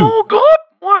 pas du J'ai tout. mon groupe,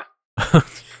 moi.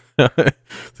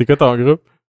 C'est quoi ton groupe?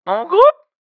 Mon groupe,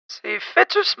 c'est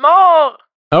Fœtus Mort.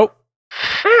 Oh!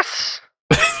 Fesse.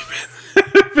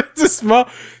 Fœtus mort.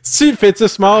 Si,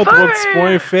 fœtus mort, 3 Ouais. petits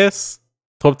points fesses,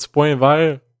 3 petits points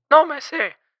verts. Non, mais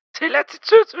c'est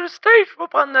l'attitude sur le stage. Faut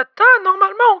prendre notre temps.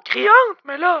 Normalement, on criante,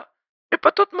 mais là, j'ai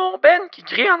pas tout mon Ben qui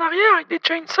crie en arrière avec des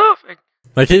chainsaws. Fait que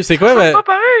Ok, c'est quoi, ça ben, pas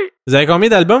pareil. vous avez combien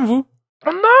d'albums, vous? On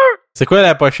en a un. C'est quoi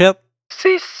la pochette?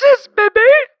 C'est 6 bébés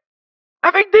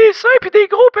avec des seins pis des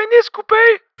gros pénis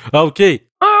coupés. Ah, ok.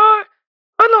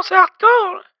 Ah non, c'est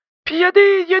hardcore. Là. Puis il y a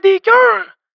des cœurs.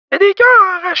 Il y a des cœurs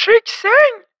arrachés qui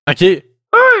saignent. Ok. Et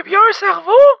puis il y a un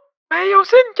cerveau. Mais il y a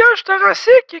aussi une cage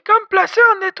thoracique qui est comme placée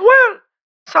en étoile.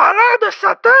 Ça a l'air de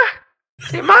Satan.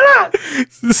 C'est malade.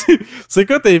 C'est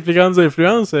quoi tes plus grandes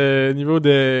influences au niveau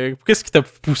de... Qu'est-ce qui t'a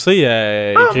poussé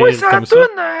à Ah, écrire moi, c'est la comme ça?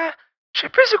 toune. Je sais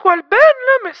plus c'est quoi le ben,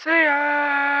 là, mais c'est.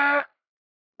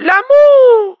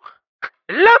 L'amour.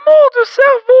 L'amour du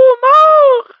cerveau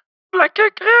mort. La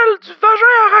querelle du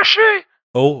vagin arraché.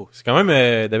 Oh, c'est quand même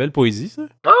de la belle poésie, ça.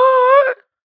 Ah ouais.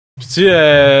 Tu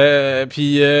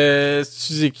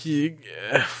sais qui...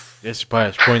 je suis pas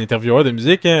un intervieweur de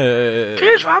musique, hein.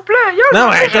 Chris, je vais appeler ailleurs. Non,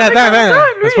 parce que attends, j'avais attends.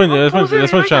 comme ça, lui, il va me poser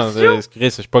Laisse-moi une des chance. questions. Chris, je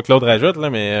suis pas Claude Rajotte, là,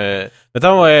 mais...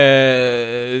 Mettons,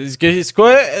 c'est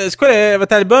quoi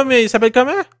votre album? Il s'appelle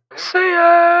comment? C'est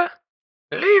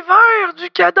les vers du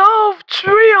cadavre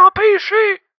tué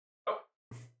empêché.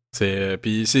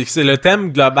 Puis c'est le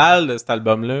thème global de cet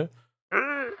album-là.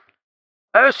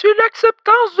 C'est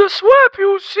l'acceptance de soi, puis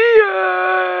aussi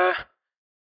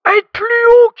être plus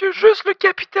haut que juste le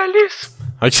capitalisme.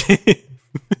 OK.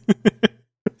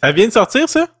 Ça vient de sortir,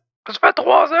 ça? Ça fait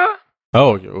 3 ans.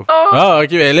 Oh, OK. Ah. Ah, OK.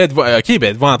 Ben là,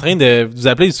 êtes-vous en train de vous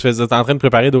appeler? Vous êtes en train de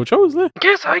préparer d'autres choses, là?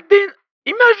 Chris, avec des...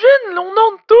 Imagine le nom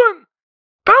de toune.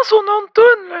 Pense au nom de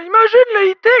toune, là. Imagine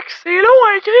le e-text. C'est long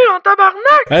à écrire en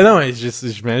tabarnak. Ah non, mais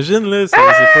j'imagine, là.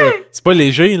 Hey! C'est pas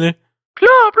léger, là. Pis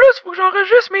là, en plus, faut que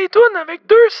j'enregistre mes tounes avec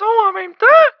 2 sons en même temps.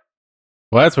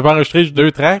 Ouais, tu peux pas enregistrer juste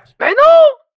 2 tracks? Ben non!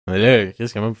 Mais là,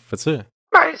 Chris, comment vous faites ça?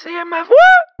 Ben, c'est ma voix.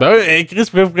 Ben ouais, hey, Chris,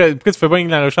 pourquoi tu fais pas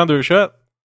l'enregistrement en 2 shots?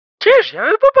 Chris, j'y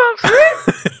avais pas pensé.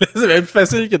 C'est bien plus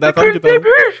facile que Depuis d'attendre le que t'en... début,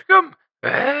 je suis comme...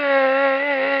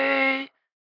 Hey...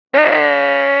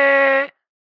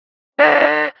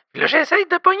 Puis là, j'essaye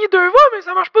de pogner 2 voix, mais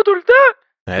ça marche pas tout le temps.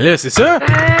 Ben là, c'est ça!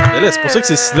 Ben là, c'est pour ça que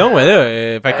c'est si long, ben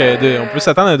là. Fait que on peut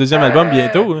s'attendre à un deuxième album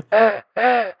bientôt, hein.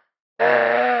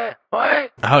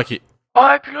 Ouais. Ah, OK.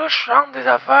 Ouais, puis là, je chante des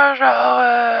affaires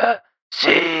genre...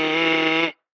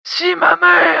 Si ma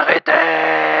mère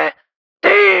était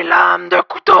des lames de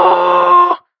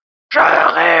couteau,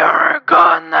 j'aurais un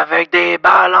gun avec des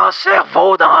balles en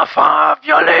cerveau d'enfant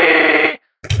violé.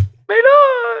 Mais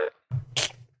là...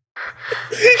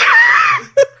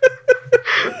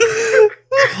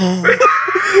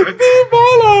 Des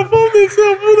balles en forme de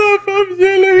cerveau d'enfant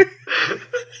violé!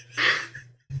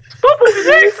 C'est pas pour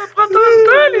rien que ça prend tant de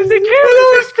temps, les écrire,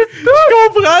 c'est tout. Je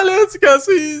comprends, là, quand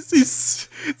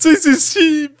c'est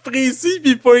si précis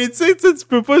pis poétique, tu sais, tu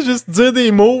peux pas juste dire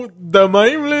des mots de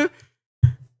même, là.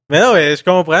 Mais non, mais je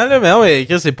comprends, là, mais non, mais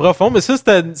c'est profond. Mais ça,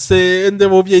 c'est une de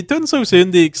vos vieilles tunes, ça, ou c'est une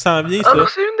des qui s'en vient, ça? Ah non,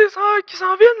 c'est une des sœurs qui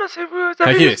s'en viennent, mais c'est vous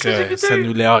avez Ok, l'exclusivité. ça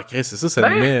nous l'a... Ah, Chris, c'est ça, ça Ben.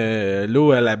 nous met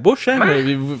l'eau à la bouche, hein? Ben.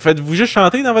 Mais faites-vous juste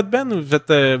chanter dans votre band? Ou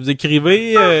vous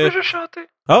écrivez? Non, je vais juste chanter.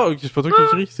 Ah, ok, c'est pas toi qui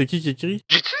écris. C'est qui écrit?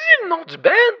 J'ai-tu dit le nom du band?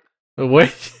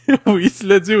 Ouais, oui, tu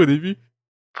l'as dit au début.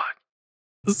 Fuck.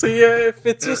 C'est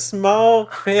fœtus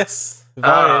mort, fesse.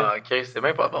 Ah, ok, c'est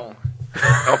même pas bon.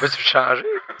 On peut se changer?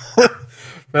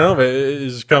 Mais non, mais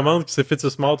je commande que c'est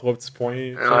fœtus mort, 3 petits points.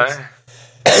 Ouais.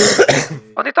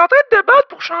 On est en train de débattre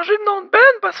pour changer de nom de band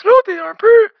parce que l'autre est un peu...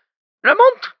 Le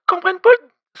monde comprenne pas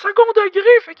le second degré,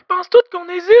 fait qu'ils pensent tous qu'on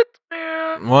hésite.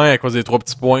 Mais Ouais, à cause des 3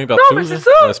 petits points partout. mais c'est là.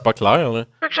 ça. Ouais, c'est pas clair, là.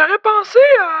 fait que j'aurais pensé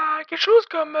à quelque chose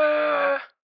comme...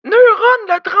 Neurones de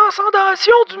la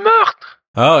transcendation du meurtre.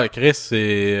 Ah, Chris,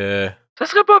 c'est... Ça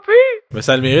serait pas pire. Mais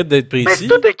ça a le mérite d'être Mais précis.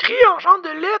 c'est tout écrit en genre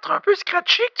de lettres un peu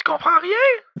scratchy que tu comprends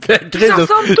rien. Chris, ça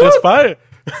ressemble tout. j'espère.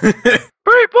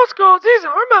 Peu importe ce qu'on dit, c'est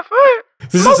la même affaire.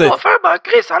 C'est ça, Comment c'est... on va faire? Ben,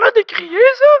 Chris, ça a l'air d'écrier,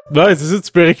 ça. Ouais, c'est ça,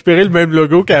 tu peux récupérer le même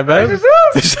logo qu'avant. Ben,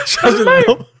 c'est ça. Ça change le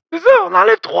nom. C'est ça, on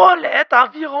enlève 3 lettres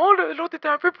environ. L'autre était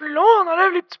un peu plus long, on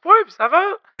enlève les petits points, puis ça va.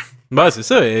 Ouais, c'est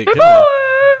ça. C'est bon,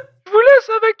 je vous laisse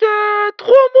avec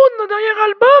 3 mots de notre dernier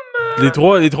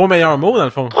album. Les trois meilleurs mots, dans le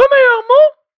fond. 3 meilleurs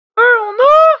mots. On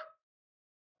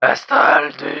a...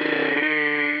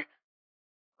 Astaldi.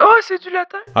 Ah, c'est du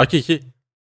latin. Ok, ok.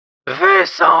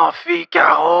 Vincent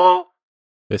Ficaro.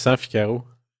 Vincent Ficaro.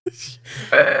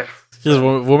 Euh,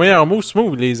 Vos meilleurs mots, c'est moi,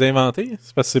 vous les inventez?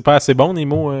 C'est parce que c'est pas assez bon, les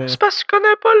mots... c'est parce que je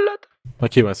connais pas le latin.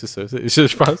 Ok, ouais, c'est ça.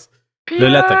 Je pense. Puis Le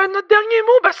latin. notre dernier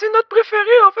mot, ben, c'est notre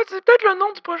préféré. En fait, c'est peut-être le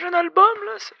nom du prochain album.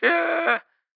 Là. C'est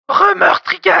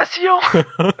Remeurtrication.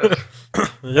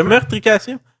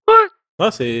 Remeurtrication? Ouais. Ah,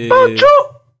 c'est... Pancho!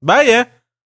 Bye, hein?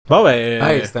 Bon, ben...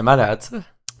 Hey, c'était malade,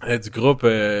 ça. Du groupe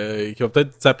qui va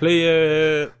peut-être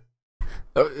s'appeler...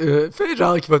 Fais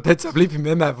genre qu'il va peut-être s'appeler puis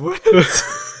même ma voix.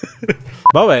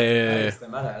 Bon, ben... C'était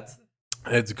malade,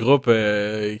 du groupe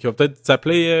qui va peut-être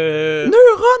s'appeler...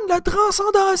 Neurone, la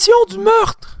transcendation du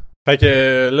meurtre. Fait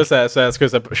que là, je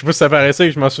sais pas si ça paraissait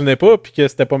que je m'en souvenais pas puis que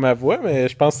c'était pas ma voix, mais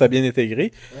je pense que ça a bien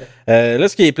intégré. Là,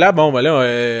 ce qui est plat, bon, ben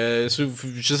là,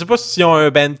 je sais pas s'ils ont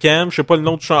un bandcamp, je sais pas le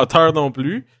nom du chanteur non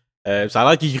plus. Ça a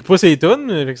l'air qu'il écrit pas ses tunes,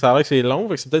 fait que ça a l'air que c'est long,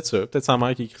 fait que c'est peut-être ça. Peut-être sa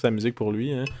mère qui écrit sa musique pour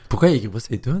lui. Hein. Pourquoi il écrit pas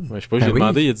ses tunes? Ouais, je sais pas, j'ai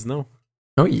demandé, il a dit non.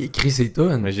 Non, il écrit ses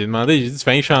tunes. Mais j'ai demandé, j'ai dit, tu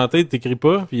fais rien chanter, t'écris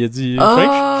pas, puis il a dit,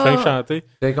 Ah! fais rien chanter.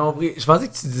 J'ai compris. Je pensais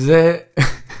que tu disais...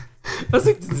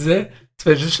 tu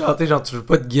fais juste chanter, genre tu veux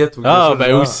pas de guette ou quelque Ah, chose ben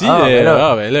genre. aussi, ben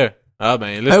là.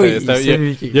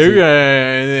 il y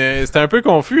a eu c'était un peu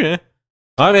confus, hein.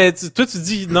 Ah, mais toi, tu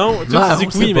dis non. Toi, tu dis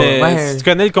que oui, mais tu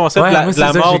connais le concept de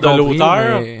la mort de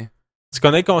l'auteur. Mais... Tu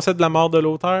connais le concept de la mort de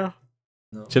l'auteur?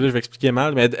 Non. Tu sais, là, je vais expliquer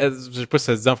mal, mais je sais pas si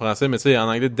ça se dit en français, mais tu sais, en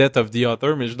anglais, Death of the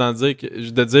Author, mais juste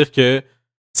de dire que, tu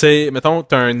sais, mettons,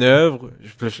 t'as une œuvre,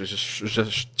 je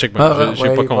check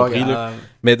j'ai pas compris, là,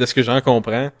 mais de ce que j'en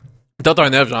comprends, mettons, t'as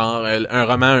une œuvre, genre, un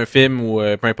roman, un film, ou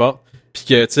peu importe, pis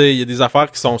que, tu sais, il y a des affaires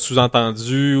qui sont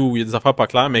sous-entendues, ou il y a des affaires pas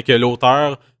claires, mais que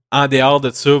l'auteur, en dehors de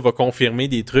ça, va confirmer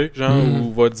des trucs, genre,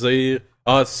 ou va dire,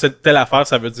 cette telle affaire,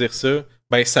 ça veut dire ça.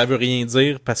 Ben, ça veut rien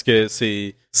dire parce que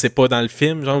c'est pas dans le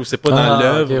film, genre, ou c'est pas dans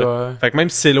l'œuvre. Okay, ouais. Fait que même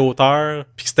si c'est l'auteur,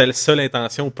 pis que c'était la seule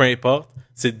intention, peu importe,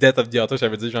 c'est Death of the Author, ça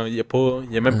veut dire, genre, il y a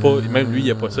même pas, même lui, il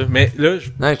y a pas ça. Mais là,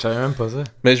 non, je savais même pas ça.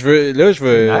 Mais je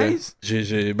veux. Nice.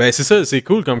 Ben, c'est ça, c'est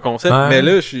cool comme concept, Ouais. mais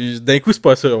là, d'un coup, c'est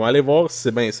pas ça. On va aller voir si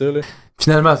c'est bien ça, là.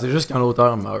 Finalement, c'est juste quand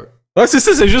l'auteur meurt. Ah, c'est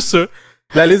ça, c'est juste ça.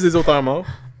 La liste des auteurs morts.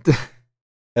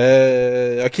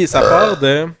 Ok,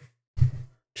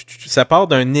 ça part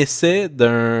d'un essai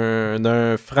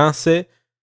d'un Français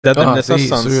date de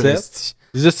 1967.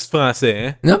 C'est juste français,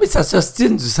 hein? Non, mais ça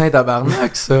s'ostine du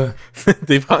Saint-Tabarnak, ça.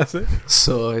 T'es français?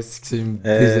 Ça, c'est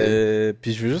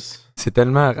puis je veux juste... c'est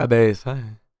tellement rabaissant.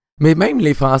 Mais même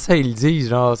les Français, ils le disent,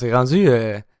 genre, c'est rendu...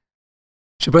 je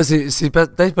sais pas, c'est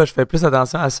peut-être pas je fais plus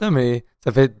attention à ça, mais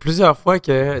ça fait plusieurs fois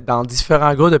que dans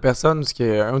différents groupes de personnes, parce qu'il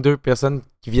y a 1 ou 2 personnes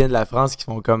qui viennent de la France qui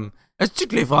font comme... Est-ce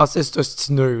que les Français, c'est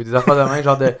ostineux? Des affaires de même,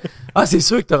 genre de... Ah, c'est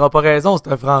sûr que t'auras pas raison,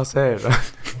 c'est un Français, genre.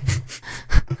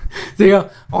 C'est comme,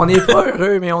 on n'est pas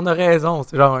heureux, mais on a raison.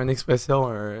 C'est genre une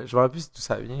expression... je vois plus d'où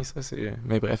ça vient, ça, c'est...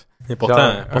 Mais bref. Et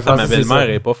pourtant, Français, ma belle-mère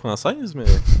est pas française, mais...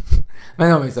 Mais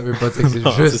non, mais ça veut pas dire que c'est Non,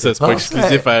 juste... c'est ça, c'est pas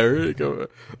exclusif à eux. Comme...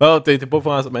 Oh, t'es pas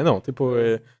français. Mais non, t'es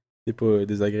pas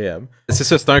désagréable. C'est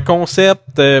ça, c'est un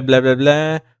concept,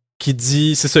 blablabla, qui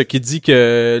dit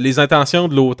que les intentions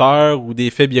de l'auteur ou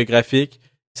des faits biographiques,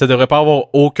 ça devrait pas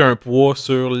avoir aucun poids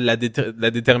sur la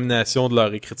détermination de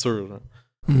leur écriture, genre.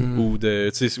 Ou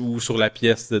sur la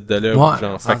pièce de l'œuvre. Ouais,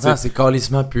 genre. c'est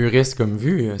calissement puriste comme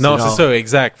vue. Non, genre, c'est ça,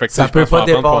 exact. Fait que, ça peut pas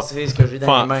dépasser ce que j'ai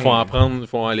dans les mains. Faut en prendre,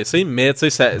 faut en laisser, mais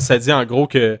tu sais, ça dit en gros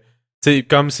que, tu sais,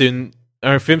 comme c'est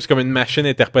un film, c'est comme une machine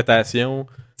d'interprétation.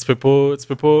 Tu peux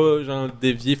pas, genre,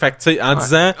 dévier. Fait que, tu sais, en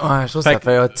disant... Ouais, je trouve que ça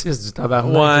fait autiste du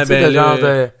tabarnak. Ouais, ben ben genre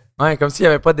de... Ouais, comme s'il y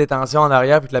avait pas de détention en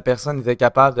arrière puis que la personne était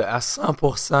capable de, à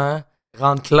 100%,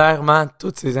 rendre clairement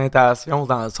toutes ses intentions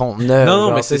dans son œuvre. Non,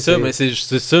 genre, mais c'est ça, mais c'est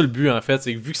ça le but, en fait.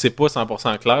 C'est que vu que c'est pas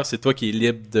 100% clair, c'est toi qui es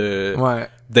libre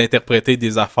d'interpréter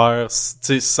des affaires. Tu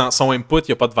sais, sans son input, il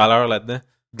y a pas de valeur là-dedans.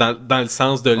 Dans le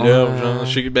sens de l'œuvre, genre.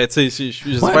 Je sais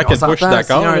pas à quel point je suis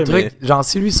d'accord, mais... truc, genre,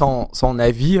 si lui, son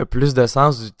avis a plus de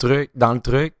sens dans le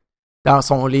truc, dans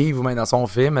son livre ou même dans son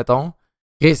film, mettons,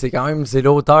 Chris, c'est quand même, c'est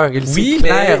l'auteur. Il Oui, sait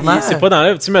clairement. mais c'est pas dans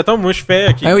l'œuvre. Tu sais, mettons, moi, je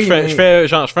fais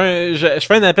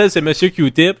un appel, c'est Monsieur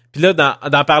Q-Tip. Puis là,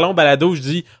 dans Parlons Balado, je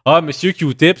dis, Monsieur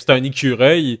Q-Tip, c'est un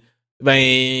écureuil.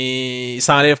 Ben,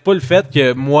 ça enlève pas le fait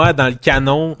que moi, dans le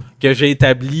canon que j'ai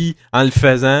établi en le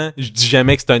faisant, je dis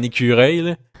jamais que c'est un écureuil,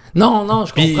 là. Non,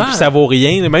 je comprends. Puis ça vaut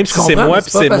rien, là. Même si c'est moi,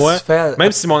 puis c'est moi. Même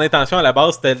Même si mon intention à la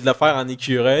base, c'était de le faire en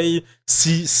écureuil,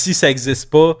 si ça existe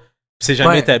pas, c'est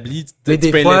jamais établi. Mais Tu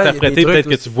des peux fois, l'interpréter, il y a des peut-être que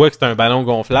trucs tu vois que c'est un ballon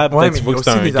gonflable, Ouais, peut-être que tu vois que mais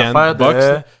c'est il y a un aussi des can affaires box.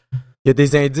 Là. Il y a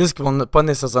des indices qui vont pas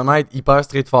nécessairement être hyper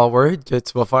straightforward que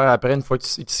tu vas faire après une fois que tu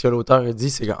sais ce que l'auteur a dit,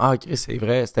 c'est que Chris, c'est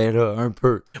vrai, c'était là un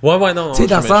peu. Ouais, non. Tu sais,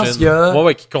 dans le sens qu'il y a.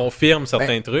 Ouais, qui confirme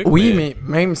certains trucs. Oui, mais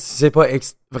même si c'est pas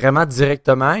vraiment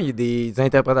directement, il y a des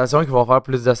interprétations qui vont faire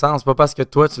plus de sens. Pas parce que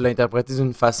toi, tu l'as interprété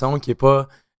d'une façon qui est pas.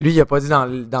 Lui, il a pas dit dans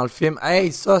le film,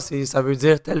 hey, ça veut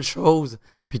dire telle chose.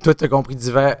 Puis toi, t'as compris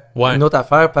une autre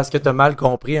affaire parce que t'as mal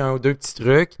compris un ou deux petits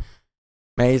trucs.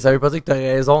 Mais ça veut pas dire que t'as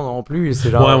raison non plus.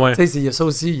 C'est genre, tu sais, il y a ça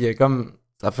aussi, il y a comme,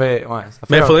 ça fait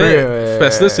mais un faudrait,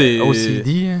 parce que là, c'est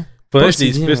OCD. Hein. Faudrait que je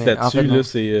dise OCD, plus mais là-dessus, en fait, là, non.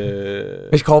 c'est...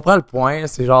 Mais je comprends le point,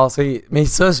 c'est genre, mais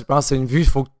ça, je pense que c'est une vue, il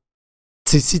faut que,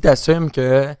 tu sais, si t'assumes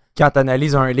que quand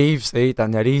t'analyses un livre,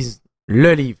 t'analyses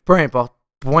le livre, peu importe,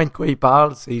 point de quoi il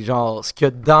parle, c'est genre, ce qu'il y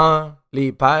a dans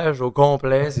les pages au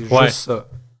complet, c'est juste ça.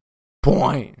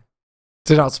 Point. Tu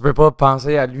sais, genre, tu peux pas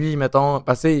penser à lui, mettons,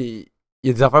 parce que il y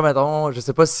a des affaires, mettons, je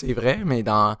sais pas si c'est vrai, mais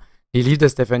dans les livres de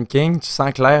Stephen King, tu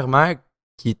sens clairement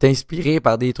qu'il est inspiré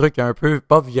par des trucs un peu,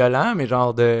 pas violents, mais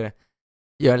genre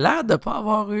il a l'air de pas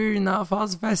avoir eu une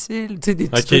enfance facile. Tu sais, des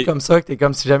petits trucs comme ça que t'es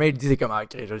comme si jamais il le disait comme,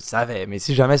 ok, je le savais, mais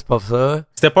si jamais c'est pas ça.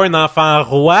 C'était pas un enfant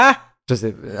roi? Je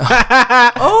sais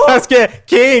pas. Parce que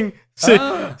King! Mais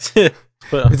tu sais,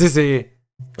 c'est.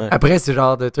 Ouais. Après, c'est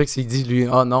genre de truc, s'il dit lui,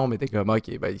 non, mais t'es comme,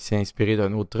 ok, ben il s'est inspiré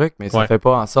d'un autre truc, mais ça fait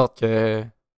pas en sorte que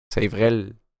c'est vrai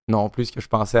non plus ce que je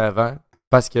pensais avant,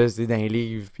 parce que c'est dans les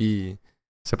livres, puis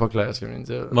c'est pas clair ce que je viens de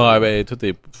dire. Ouais, ben tout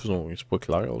est. C'est pas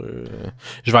clair, là.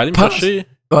 Je vais aller me chercher.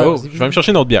 Je vais me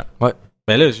chercher une autre bière. Ouais.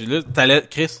 Mais là, t'allais,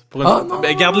 Chris, pour une. Non.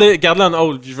 Ben, garde-le en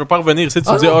hold. Je veux pas revenir ici,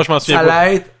 tu me dis, je m'en souviens pas. Ça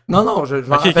allait être. Non, je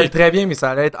m'en rappelle très bien, mais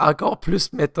ça allait être encore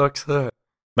plus méta que ça.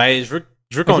 Ben, je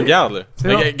veux qu'on le garde, là.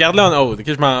 Ben, garde-le en hold. Ok,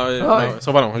 je m'en. Ouais.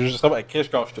 Ça va long. Je cache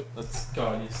tout.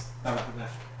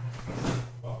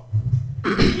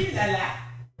 Comment?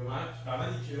 Je parlais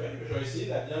d'écureuil, mais je vais essayer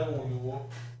de la bière au noix.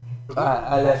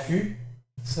 À l'affût?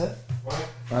 Ça? Ouais.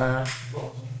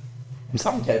 Bon. Il me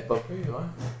semble qu'elle est pas pure, ouais.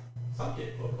 Il me semble qu'elle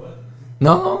est pas bonne.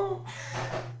 Non!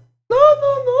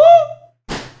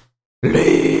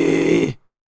 Les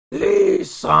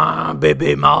 100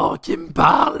 bébés morts qui me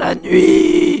parlent la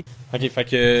nuit! Ok, fait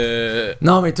que...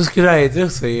 Non, mais tout ce que j'allais dire,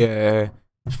 c'est...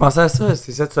 je pensais à ça,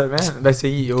 c'est cette semaine. Ben,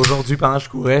 c'est aujourd'hui, pendant que je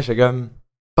courais, j'étais comme...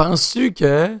 Penses-tu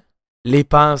que les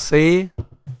pensées...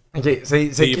 Ok,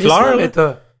 c'est fleurs,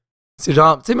 méta. C'est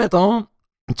genre, tu sais, mettons,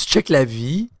 tu checkes la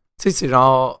vie, tu sais, c'est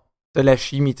genre... T'as la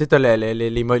chimie, tu sais, t'as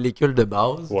les molécules de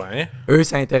base. Ouais. Eux,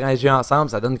 ça interagit ensemble,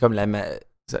 ça donne comme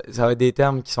ça va être des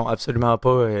termes qui sont absolument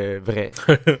pas vrais.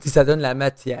 Ça donne la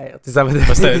matière. Ça va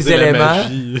donner des éléments.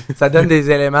 Ça donne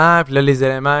des éléments, puis là, les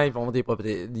éléments, ils font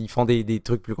des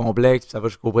trucs plus complexes, puis ça va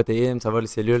jusqu'aux protéines, ça va les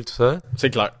cellules, tout ça. C'est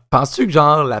clair. Penses-tu que,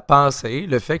 genre, la pensée,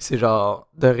 le fait que c'est genre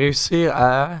de réussir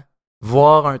à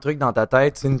voir un truc dans ta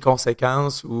tête, c'est une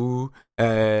conséquence ou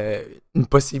une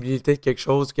possibilité de quelque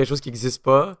chose qui n'existe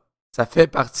pas, ça fait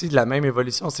partie de la même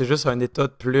évolution, c'est juste un état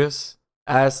de plus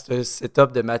à ce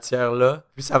setup de matière-là.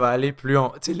 Plus ça va aller, plus tu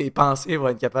sais, les pensées vont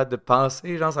être capables de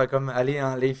penser, genre, ça va comme aller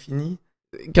en l'infini.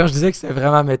 Quand je disais que c'était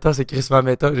vraiment méta, c'est crissement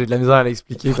méta, j'ai de la misère à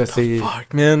l'expliquer parce que c'est...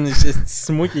 Fuck, man,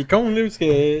 c'est moi qui est con, là, parce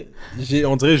que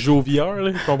on dirait JoVR,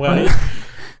 là, je comprends rien.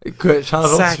 Écoute,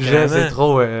 changeons de sujet, c'est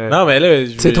trop... Non, mais là...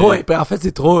 C'est trop... En fait,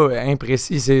 c'est trop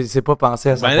imprécis, c'est pas pensé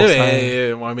à 100%.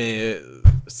 Ben là, mais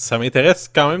ça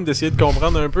m'intéresse quand même d'essayer de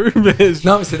comprendre un peu, mais...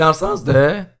 Non, mais c'est dans le sens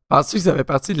de... Penses-tu que ça fait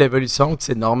partie de l'évolution, que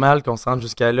c'est normal qu'on se rende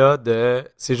jusqu'à là,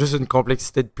 c'est juste une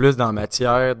complexité de plus dans la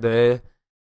matière, de...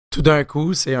 Tout d'un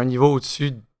coup, c'est un niveau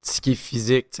au-dessus de ce qui est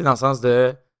physique, tu sais, dans le sens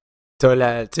de... T'as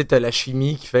la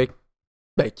chimie qui fait...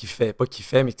 Ben, pas qui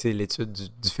fait, mais c'est l'étude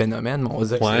du phénomène, mais on va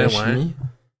dire que c'est la chimie,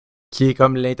 qui est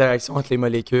comme l'interaction entre les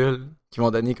molécules, qui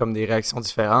vont donner comme des réactions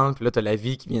différentes, puis là, t'as la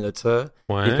vie qui vient de ça,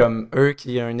 et comme eux,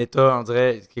 qui est un état, on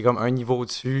dirait, qui est comme un niveau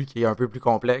au-dessus, qui est un peu plus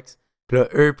complexe. Puis là,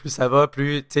 eux, plus ça va,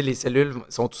 plus, tu sais, les cellules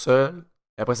sont tout seuls.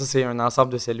 Et après ça, c'est un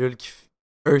ensemble de cellules qui,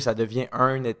 eux, ça devient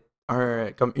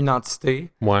comme une entité.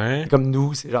 Ouais. Et comme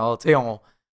nous, c'est genre, tu sais,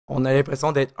 on a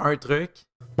l'impression d'être un truc.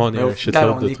 On est au final,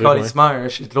 on est carrément un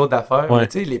shitload d'affaires. Ouais. Mais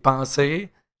tu sais, les pensées,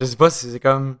 je sais pas si c'est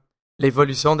comme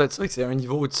l'évolution de ça, que c'est un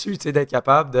niveau au-dessus, tu sais, d'être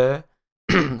capable de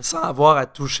sans avoir à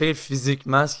toucher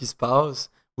physiquement ce qui se passe,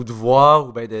 ou de voir,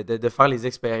 ou ben de faire les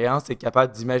expériences, t'es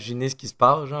capable d'imaginer ce qui se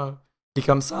passe, genre. Et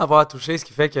comme ça, avoir à toucher, ce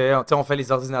qui fait que, tu sais, on fait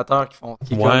les ordinateurs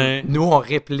Ouais. nous, on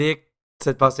réplique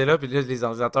cette pensée-là, puis là, les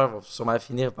ordinateurs vont sûrement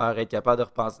finir par être capables de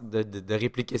repenser, de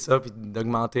répliquer ça, puis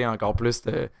d'augmenter encore plus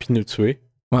Puis nous tuer.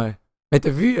 Ouais. Mais t'as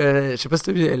vu, je sais pas si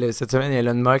t'as vu cette semaine,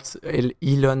 Elon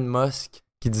Musk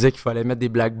qui disait qu'il fallait mettre des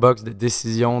black box de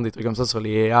décision, des trucs comme ça sur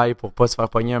les AI pour pas se faire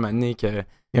pogner un moment donné qu'il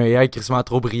y a un AI crissement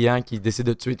trop brillant qui décide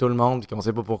de tuer tout le monde, puis qu'on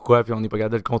sait pas pourquoi, puis on n'est pas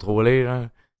capable de le contrôler. Là.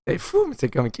 C'est fou, mais c'est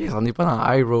comme, ok, on n'est pas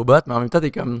dans iRobot, mais en même temps, t'es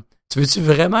comme, tu veux-tu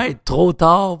vraiment être trop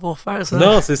tard pour faire ça?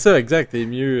 Non, c'est ça, exact. T'es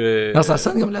mieux. Non, ça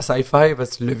sonne comme la sci-fi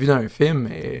parce que tu l'as vu dans un film,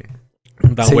 mais.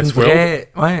 Dans C'est une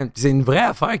Westworld. c'est une vraie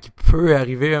affaire qui peut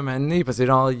arriver un moment donné, parce que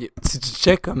genre, si tu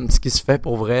checkes comme ce qui se fait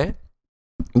pour vrai,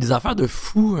 des affaires de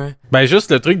fou, hein. Ben,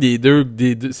 juste le truc des deux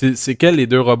c'est quels les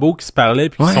deux robots qui se parlaient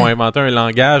puis qui Ouais. se sont inventés un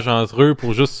langage entre eux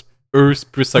pour juste eux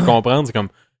puissent se comprendre. C'est comme,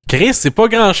 Chris, c'est pas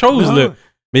grand-chose, Non. là.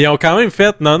 Mais ils ont quand même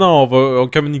fait, non, on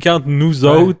communique entre nous Ouais.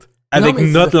 autres avec Non, mais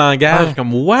notre c'est- langage. Ouais.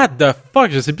 Comme, what the fuck?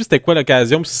 Je sais plus c'était quoi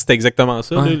l'occasion, pis si c'était exactement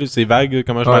ça, Ouais. là, c'est vague,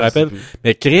 comment je me Ouais, rappelle. je sais plus.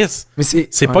 Mais Chris, Mais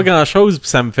c'est pas grand-chose, puis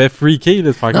ça me fait freaker, là,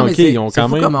 de faire Non, comme, mais ok, c'est ils ont c'est quand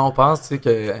fou même... comment on pense, tu sais,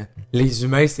 que les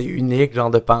humains, c'est unique,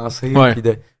 genre, de penser. Ouais. Puis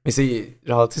mais c'est,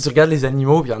 genre, tu sais, tu regardes les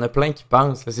animaux, puis il y en a plein qui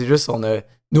pensent. Là. C'est juste,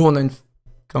 nous, on a une...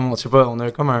 Comme, je sais pas, on a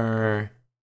comme un...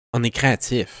 On est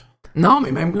créatif. Non,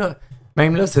 mais même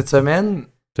là, cette semaine...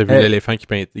 T'as vu l'éléphant qui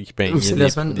peignait Ou c'est la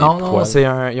semaine... Non,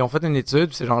 ils ont fait une étude,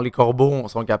 puis c'est genre, les corbeaux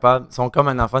sont comme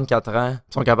un enfant de 4 ans,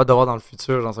 ils sont capables de voir dans le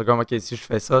futur, genre, c'est comme, ok, si je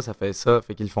fais ça fait ça,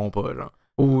 fait qu'ils le font pas, genre.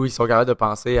 Ou ils sont capables de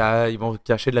penser à, ils vont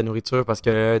cacher de la nourriture parce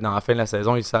que dans la fin de la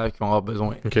saison, ils savent qu'ils vont avoir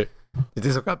besoin. Ok.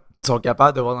 Ils sont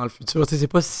capables de voir dans le futur. Tu sais, c'est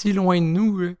pas si loin de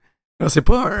nous. Hein. Non, c'est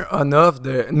pas un on-off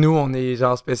de nous, on est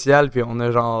genre spécial, puis on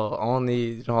est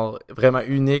genre vraiment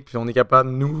unique, puis on est capable,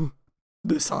 nous,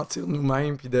 de sentir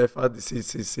nous-mêmes, puis de faire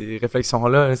ces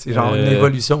réflexions-là. Hein. C'est genre une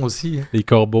évolution aussi. Hein. Les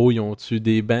corbeaux, ils ont-tu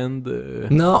des bands?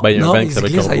 Non, Ben, il y a un non, band ils qui s'appelle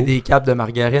glissent Corbeau. avec des capes de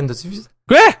margarine. T'as-tu vu ça?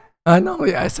 Quoi? Ah non,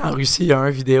 c'est en Russie, il y a un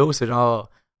vidéo, c'est genre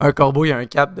un corbeau, il a un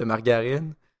cap de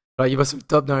margarine. Genre, il va sur le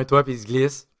top d'un toit, puis il se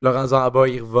glisse. Le rendu en bas,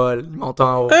 il revole, il monte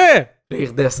en haut, Hein? puis il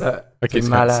redescend. Ok, C'est c'est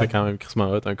malade. quand même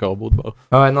crissement hot, un corbeau de bord.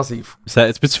 Ah ouais, non, c'est fou.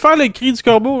 Peux-tu faire le cri du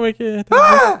corbeau, mec?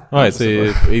 Ouais, c'est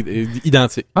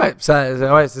identique. Ouais,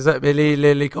 ouais, c'est ça. Mais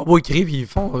les corbeaux écrivent, puis ils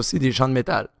font aussi des chants de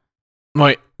métal.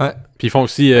 Ouais. Ouais. Puis ils font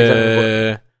aussi...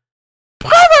 J'avais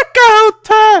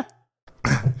Provocateur!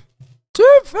 Tu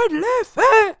fais de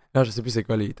l'effet! Non, je sais plus c'est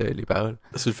quoi les paroles.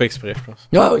 Tu le fais exprès, je pense.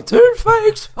 Ah oui, tu le fais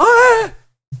exprès!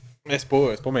 Mais c'est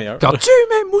pas meilleur. Quand tu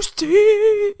m'émoustilles!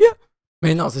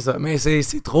 Mais non, c'est ça. Mais c'est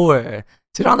trop...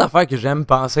 c'est le genre d'affaires que j'aime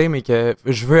penser, mais que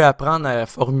je veux apprendre à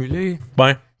formuler.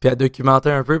 Ouais. Puis à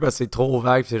documenter un peu parce que c'est trop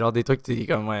vague. C'est genre des trucs, t'es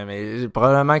comme, ouais, mais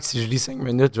probablement que si je lis 5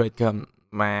 minutes, je vais être comme,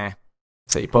 ouais,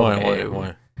 c'est pas vrai.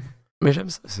 Ouais. Mais j'aime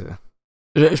ça.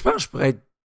 Je pense que je pourrais être,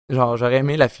 genre, j'aurais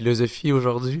aimé la philosophie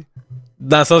aujourd'hui.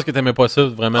 Dans le sens que t'aimais pas ça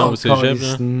vraiment au cégep,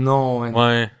 câlisse, là. non, man.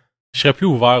 Ouais. Je serais plus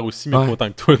ouvert aussi, mais Ouais. pas autant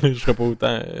que toi, là. Je serais pas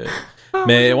autant...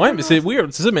 Mais ouais, mais c'est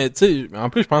weird, c'est ça, mais tu sais, en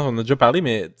plus, je pense qu'on a déjà parlé,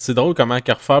 mais c'est drôle comment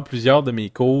qu'à refaire plusieurs de mes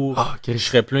cours, Ah, ok, je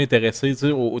serais plus intéressé, tu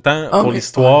sais, autant Ah, pour mais-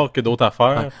 l'histoire que d'autres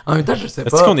affaires. Ouais. En même temps, je sais pas.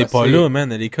 Est-ce qu'on n'est parce pas que- là,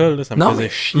 man, à l'école, là, ça me Non, faisait mais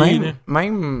chier, là.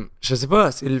 même, je sais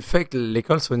pas, c'est le fait que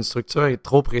l'école soit une structure est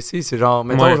trop précise. C'est genre,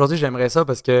 mettons, Ouais. aujourd'hui, j'aimerais ça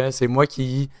parce que c'est moi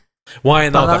qui, Ouais,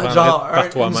 non, pendant t'apprendrais genre par une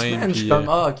toi-même. semaine, je suis Puis, comme,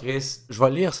 ah, Chris, je vais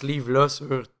lire ce livre-là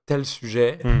sur tel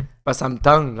sujet. Hmm. Parce que ça me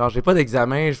tente. Genre, j'ai pas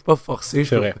d'examen, je suis pas forcé.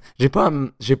 C'est vrai. J'ai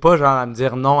pas genre à me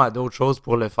dire non à d'autres choses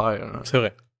pour le faire. là. c'est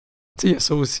vrai. Tu sais, il y a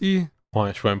ça aussi.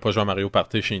 Ouais, je peux même pas jouer à Mario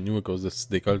Party chez nous à cause de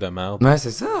cette école de merde. Ouais,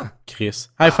 c'est ça. Chris.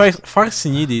 Hey, faire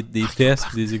signer des tests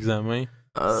pis des examens,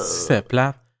 c'est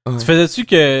plate. Ouais. Tu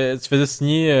faisais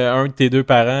signer un de tes deux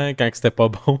parents quand que c'était pas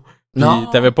bon? Pis Non.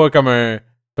 t'avais pas comme un...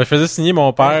 Ben, je faisais signer mon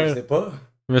Je père. sais pas.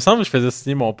 Il me semble que je faisais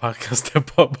signer mon père quand c'était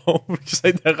pas bon.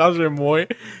 J'essaie de ranger moins.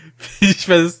 Puis je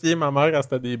faisais signer ma mère quand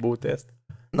c'était des beaux tests.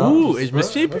 Ouh, sais et je me pas.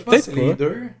 souviens Moi, je pense peut-être que c'est les pas.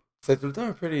 deux. C'est tout le temps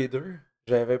un peu les deux.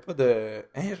 J'avais pas de.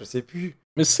 Hein, je sais plus.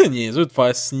 Mais c'est niaiseux de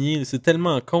faire signer. Là. C'est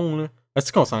tellement con, là.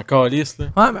 Est-ce qu'on s'en calisse, là?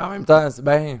 Ouais, mais en même temps,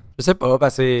 je sais pas,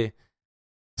 parce que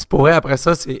c'est pour vrai, après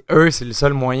ça, c'est le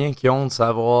seul moyen qu'ils ont de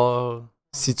savoir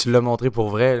si tu l'as montré pour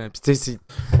vrai. Là. Puis tu sais, si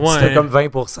t'as comme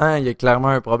 20%, il y a clairement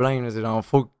un problème. là. C'est genre,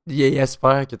 faut qu'ils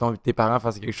espèrent que tes parents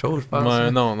fassent quelque chose, je pense. Ouais,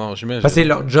 là. non, j'imagine. Parce que c'est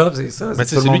leur job, c'est ça. Mais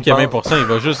tu sais, c'est lui qui a 20%,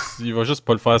 il va juste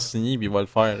pas le faire signer, puis il va le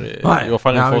faire. Ouais, il va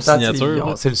faire mais en une même fausse temps, signature.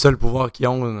 là. c'est le seul pouvoir qu'ils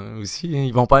ont aussi. hein.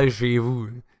 Ils vont pas aller chez vous.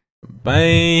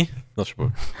 Ben. Non, je sais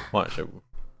pas. Ouais, j'avoue.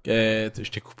 Je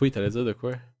t'ai coupé, t'allais dire de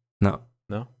quoi? Non.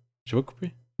 Non? J'ai pas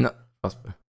coupé? Je pense pas.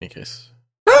 Mais Chris.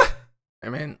 Hey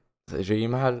man, J'ai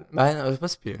mal. Ben, non, c'est pas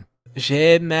si pire.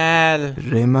 J'ai mal.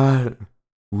 J'ai mal.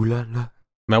 Oulala.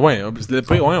 Mais ouais,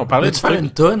 on parlait Veux-tu faire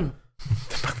une toune?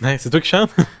 Ouais, c'est toi qui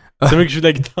chante? C'est moi qui joue de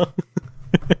la guitare.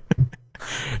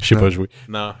 Je sais pas jouer.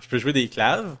 Non, je peux jouer des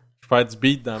claves. Je peux faire du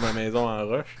beat dans ma maison en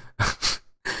roche.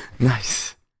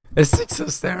 Nice. Est-ce que ça,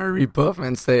 c'était un rip-off,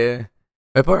 man? C'était...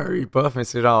 pas un rip-off, mais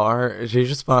c'est genre un... J'ai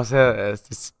juste pensé à ce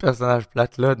petit personnage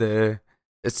plate-là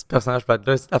cette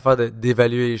affaire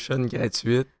d'évaluation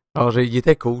gratuite. Genre, il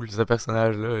était cool, ce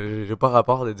personnage-là. J'ai pas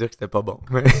rapport de dire que c'était pas bon.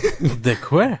 Mais De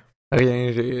quoi?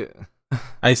 rien, j'ai...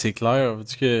 Hey, c'est clair.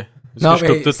 Veux-tu que Non, je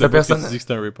mais coupe tout ce le bout que personnage- tu dis que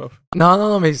c'est un rip-off?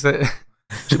 Non, mais c'est...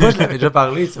 Je sais pas, je l'avais déjà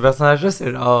parlé. Ce personnage-là,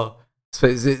 c'est genre...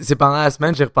 C'est pendant la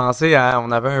semaine, j'ai repensé à...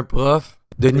 On avait un prof,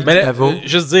 Denis Mais là, Claveau.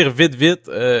 juste dire vite,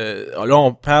 là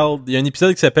on parle, il y a un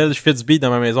épisode qui s'appelle Je fais du beat dans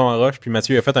ma maison en roche, puis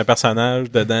Mathieu a fait un personnage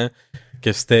dedans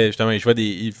que c'était justement il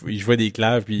jouait des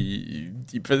claves puis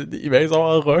il faisait des maisons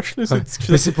en roche là,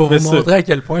 Mais c'est pour vous montrer à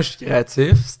quel point je suis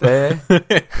créatif. C'était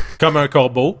comme un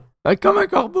corbeau. comme un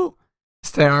corbeau.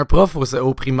 C'était un prof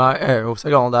au primaire, au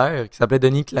secondaire qui s'appelait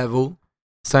Denis Claveau.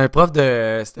 C'est un prof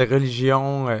de... C'était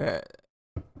religion...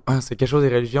 c'est quelque chose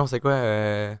des religions, c'est quoi?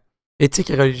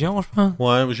 Éthique et religion, je pense.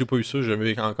 Ouais, mais j'ai pas eu ça, j'ai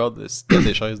jamais encore des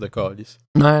chaises de calice.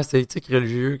 Ouais, c'est éthique et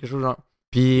religieux, quelque chose genre.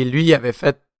 Puis lui, il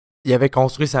avait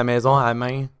construit sa maison à la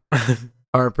main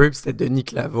un peu, puis c'était Denis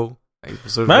Claveau. Fait que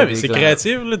pour ça, je Ouais, voulais mais c'est clair.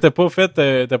 créatif, là. T'as pas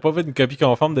fait une copie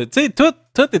conforme de. Tu sais,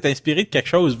 tout est inspiré de quelque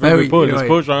chose, Ben veux oui, pas. Là, ouais. c'est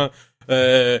pas genre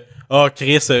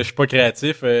Chris, je suis pas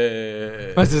créatif.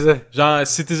 Ouais, c'est ça. Genre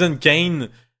Citizen Kane.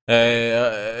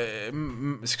 C'est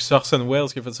Orson Welles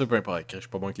qui a fait ça, peu importe. Je suis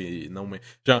pas bon avec les noms, mais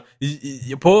genre,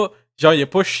 il a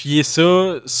pas chié ça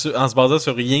en se basant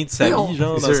sur rien de sa Non, vie,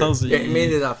 genre, c'est dans le sûr. sens. Il a aimé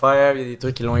des affaires, il y a des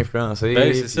trucs qui l'ont influencé.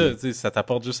 Ben, c'est puis- ça, tu sais, ça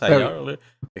t'apporte juste Ben ailleurs, là.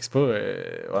 Fait que c'est pas.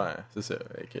 Ouais, c'est ça.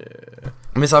 Fait que,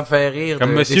 Mais ça me fait rire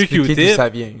Comme Monsieur d'expliquer Q-Tip. d'où ça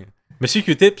vient. Monsieur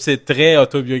Q-Tip, c'est très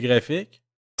autobiographique.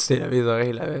 Tu t'es lavé les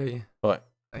oreilles la veille. Ouais.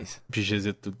 Nice. Puis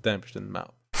j'hésite tout le temps, puis je suis une merde.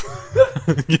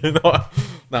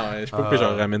 non, je sais pas pourquoi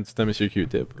j'en ramène tout le temps Monsieur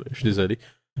Q-Tip. Là. Je suis désolé.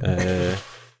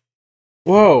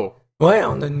 Wow! Ouais,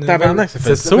 on a une Tabarnak, ça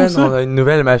fait cette le saut, semaine, ça. on a une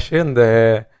nouvelle machine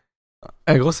de...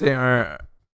 En gros, c'est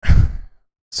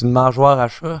c'est une mangeoire à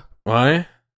chat. Ouais.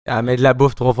 Elle met de la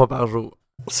bouffe 3 fois par jour.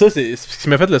 Ça, c'est ce qui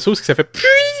m'a fait le saut, c'est que ça fait puis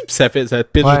ça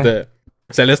pitch Ouais. de.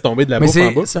 Ça laisse tomber de la Mais bouffe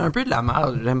en bas. c'est un peu de la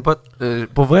merde. J'aime pas...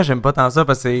 pour vrai, j'aime pas tant ça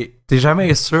parce que t'es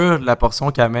jamais sûr de la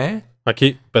portion qu'elle met. Ok,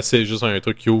 parce que c'est juste un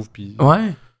truc qui ouvre, puis.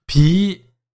 Ouais. Puis...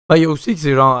 Ben, il y a aussi que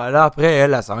c'est genre... Là, après,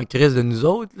 elle s'en crisse de nous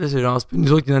autres. Là. C'est genre, c'est plus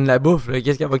nous autres qui donnent la bouffe. Là.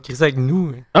 Qu'est-ce qu'elle va crisser avec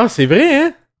nous? Ah, c'est vrai,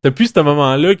 hein? T'as plus ce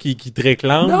moment-là qui te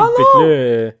réclame. Non, fait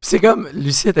que là, Puis c'est comme,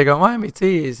 Lucie était comme, ouais, mais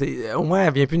tu sais, au moins,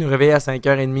 elle vient plus nous réveiller à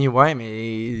 5h30. Ouais,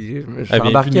 mais je Elle suis vient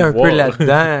embarqué plus nous un peu voir.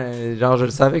 là-dedans. Genre, je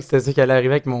le savais que c'était ça qui allait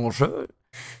arriver avec mon chat.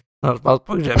 Non, je pense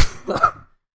pas que j'aime ça.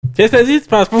 Qu'est-ce que t'as dit? Tu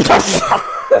penses pas?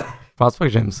 Je pense pas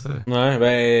que j'aime ça. Ouais,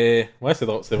 ben. Ouais, c'est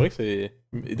drôle. C'est vrai que c'est.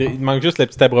 Il manque juste le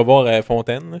petit abreuvoir à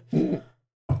fontaine. Là.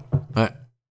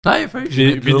 Ouais, fait que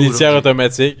J'ai plus de litière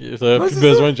automatique. J'aurais Ouais, plus c'est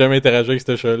besoin de jamais interagir avec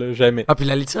ce chat-là. Jamais. Ah, puis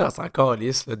la litière, elle s'en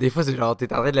calisse, là. Des fois, c'est genre,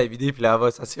 t'es en train de la vider, puis là, elle va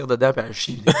s'asseoir dedans, puis elle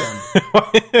chie. T'es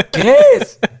comme,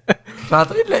 Chris! Je suis en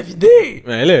train de la vider!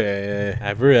 Ben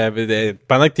là,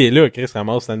 pendant que t'es là, Chris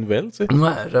ramasse la nouvelle, tu sais.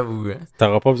 Ouais, j'avoue, hein.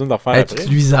 T'auras pas besoin de refaire Elle est après.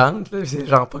 toute luisante, là. C'est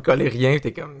genre pas collé rien, pis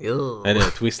t'es comme, Ugh. Elle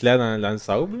twist-la dans le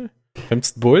sable. Là. Fais une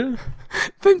petite boule.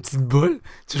 Fais une petite boule,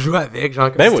 tu joues avec, genre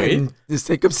comme Ben si oui.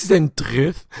 c'était comme si c'était une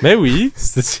truffe. Ben oui,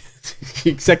 c'est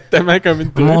exactement comme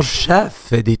une truffe. Mon chat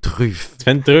fait des truffes. Tu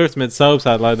fais une truffe, tu mets du sable,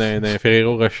 ça a l'air d'un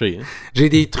Ferrero Rocher. Hein. J'ai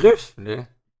des truffes, là,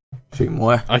 chez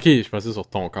moi. Ok, je pensais sur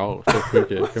ton corps. Je sais pas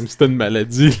que, comme si c'était une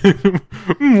maladie.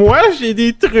 Moi, j'ai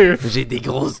des truffes. J'ai des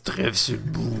grosses truffes sur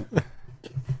le bout.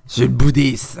 Sur le bout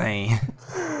des seins.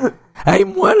 Hey,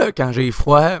 moi, là, quand j'ai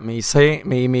froid, mes seins,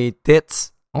 mes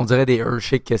têtes, on dirait des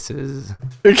Hershey Kisses.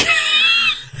 Ok.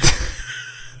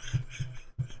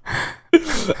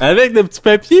 Avec des petits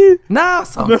papiers. Non,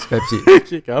 sans petit papier.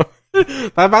 Ok, quand même.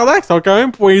 Tabarnak, ils sont quand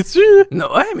même pointus.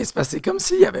 Non, ouais, mais c'est parce que c'est comme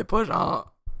s'il y avait pas, genre...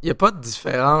 Il y a pas de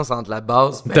différence entre la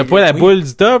base... T'as pas la oui. boule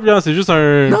du top, là, c'est juste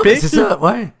un Non, mais pic. c'est ça,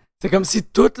 ouais. C'est comme si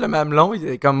tout le mamelon, il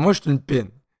est comme moi, je suis une pin.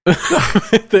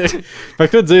 Fait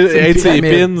que là, dire C'est une être ses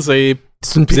pyramide. pins, c'est.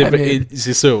 C'est une pyramide.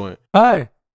 C'est ça, ouais. Ouais.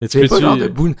 Mais tu C'est pas peux-tu- genre de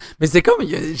boule. Mais c'est comme,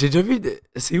 j'ai déjà vu,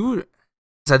 c'est où?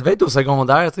 Ça devait être au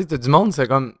secondaire, tu sais, t'as du monde, c'est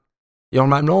comme, ils ont le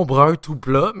mamelon brun tout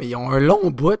plat, mais ils ont un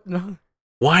long bout, là.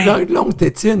 Ouais. Ils ont une longue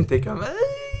tétine, t'es comme,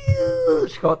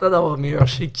 je suis content d'avoir mes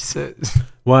Hershey qui se...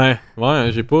 Ouais,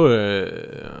 j'ai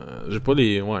pas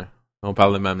les. Ouais. On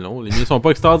parle de mamelons. Les miens sont pas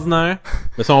extraordinaires,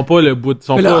 mais sont pas le bout.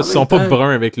 Sont Mais là, en sont même pas temps-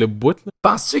 bruns avec le bout, là.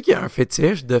 Penses-tu qu'il y a un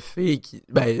fétiche de filles qui.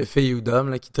 Ben, filles ou d'hommes,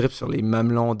 là, qui trippent sur les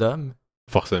mamelons d'hommes?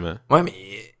 Forcément. Ouais, mais.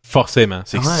 Forcément,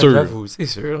 c'est Ouais, sûr. J'avoue, c'est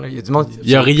sûr. là. Il y a du monde qui trippe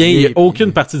Il y a sur les rien, il y a pieds, aucune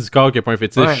puis- partie du corps qui a pas un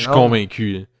fétiche, Ouais, je suis non.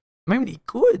 convaincu. là. Même les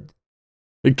coudes.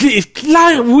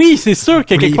 Claire, oui, c'est sûr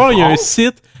qu'à Les quelque part, il y a un fronts.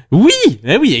 site. Oui!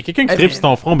 Eh oui, il y a quelqu'un qui Eh tripe ben- sur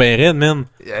ton front ben raide, man.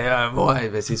 Ouais,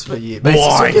 ben c'est sûr. Ben, Ouais.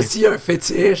 c'est sûr que s'il y a un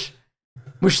fétiche,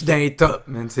 moi je suis dans les top,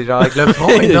 man. C'est genre avec le front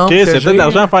énorme. Chris, il y a que peut-être de j'ai,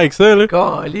 l'argent à faire avec ça, là.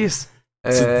 Calice.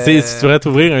 Tu sais, si tu devrais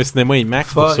t'ouvrir un cinéma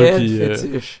IMAX pour ceux Forêt qui...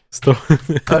 fétiche. c'est ton-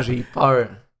 Ah, j'ai peur.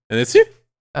 Y'en a-tu?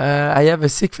 I have a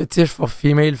sick fetish for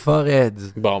female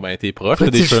foreheads. Bon, ben, t'es proche, t'as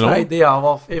des Fetish cheveux longs. Friday,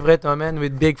 our favorite woman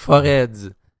with big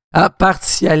foreheads. Ah,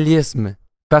 partialisme.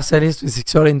 Partialisme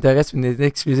sexual interest with an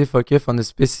exclusive focus on a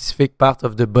specific part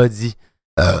of the body.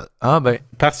 Ah, ben.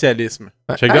 Partialisme.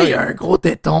 Ah, Chaque gars, il y a un gros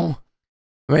téton.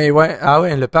 Mais ouais, ah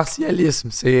ouais, le partialisme,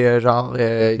 c'est genre.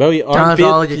 Ben oui, quand armpit,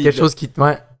 genre, il y a puis- quelque chose qui te.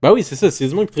 Ouais. Ben oui, c'est ça. C'est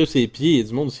du monde qui tripe ses pieds. Il y a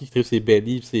du monde aussi qui tripe ses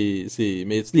belly.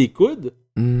 Mais tu les coudes?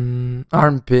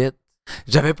 Armpit.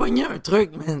 J'avais pogné un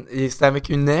truc, man. Et c'était avec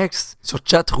une ex sur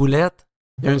chat roulette.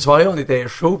 Il y a une soirée, on était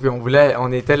chaud, puis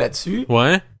on était là-dessus.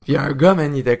 Ouais. Puis un gars,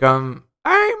 man, il était comme.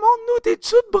 Hey, montre-nous tes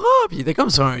dessous de bras! Puis il était comme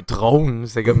sur un trône.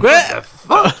 C'est comme. Quoi? What the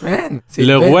fuck, man? C'est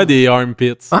Le belle. roi des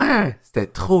armpits. Ouais, c'était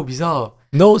trop bizarre.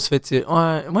 Nose fétiche.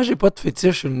 Ouais, moi, j'ai pas de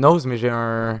fétiche sur le nose, mais j'ai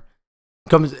un.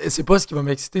 Comme, c'est pas ce qui va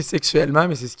m'exciter sexuellement,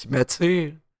 mais c'est ce qui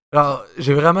m'attire. Alors,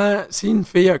 j'ai vraiment. Si une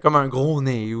fille a comme un gros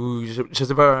nez, ou je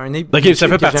sais pas, un nez. Ok, ça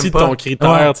fait que partie j'aime de pas. ton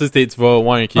critère. Ouais. Tu sais, tu vas.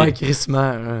 Ouais, ok. Ouais,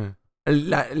 crissement.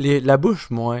 La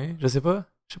bouche, moins. Je sais pas.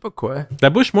 Je sais pas quoi.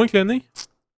 La bouche moins que le nez?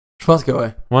 Je pense que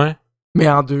ouais. Ouais. Mais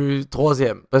en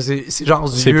troisième. Parce que c'est genre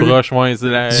C'est yeux, proche, ouais. C'est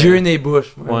la... yeux, nez,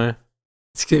 bouche. Ouais.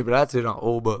 Ce qui est plate, c'est genre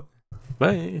haut bas.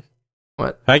 Ben.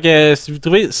 Ouais. Fait que si vous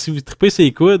tripez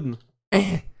ses coudes,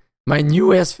 My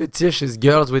newest fetish is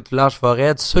girls with large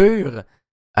forehead sur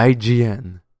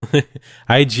IGN.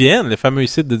 IGN, le fameux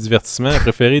site de divertissement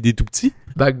préféré des tout petits.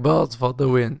 Backboards for the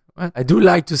win. What? I do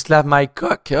like to slap my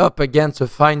cock up against a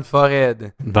fine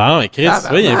forehead. Bon, mais Chris, Ah, tu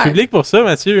vois, il y a un ben, public pour ça,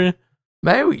 Mathieu. hein.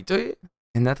 Ben oui, toi.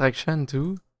 An attraction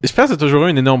too. Je pense que t'as toujours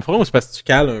eu un énorme front ou c'est parce que tu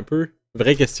cales un peu?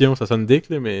 Vraie question, ça sonne dick,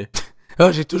 là, mais. Ah,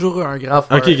 j'ai toujours eu un grand Ok,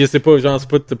 forehead. que c'est pas, genre,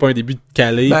 t'as pas un début de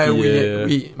calé. Ben puis, oui,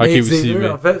 oui. Ok, Mais aussi, c'est mais.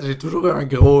 en fait, j'ai toujours eu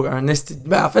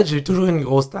Ben en fait, j'ai toujours eu une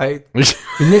grosse tête. Oui.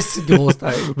 Une esti de grosse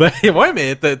tête. Ben ouais,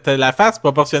 mais t'as la face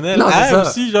proportionnelle. Non, c'est Ah, ça.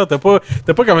 aussi, genre, t'as pas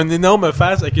comme une énorme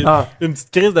face avec Ah, une petite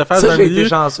crise de face ça, dans le j'ai milieu. été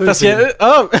chanceux. Parce c'est- que,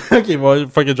 ah, ok, bon,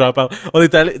 faut que j'en parle. On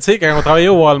est allé, tu sais, quand on travaillait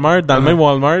au Walmart, dans le même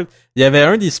Walmart, il y avait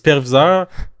un des superviseurs,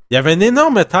 il avait une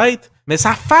énorme tête, mais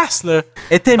sa face, là,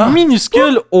 était Ah.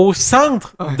 minuscule au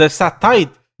centre Ah. de sa tête.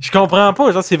 Je comprends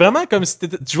pas, genre, c'est vraiment comme si tu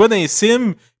jouais dans un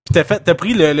sim, pis t'as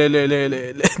pris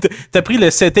t'as pris le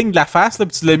setting de la face, là,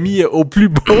 pis tu l'as mis au plus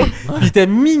bas, pis il était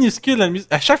minuscule dans le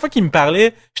à chaque fois qu'il me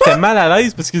parlait, j'étais mal à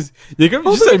l'aise parce que il y a comme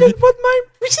On juste se un regarde pas de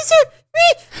même. Oui, c'est ça!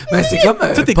 Ben, c'est comme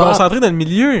Toi, t'es Pop. concentré dans le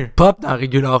milieu. Pop dans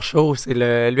Regular Show, c'est lui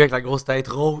avec la grosse tête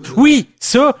rose. Oui,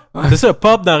 ça, Ouais. c'est ça,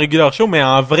 Pop dans Regular Show, mais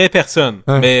en vraie personne.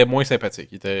 Ouais. Mais moins sympathique.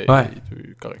 Il était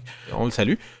correct. On le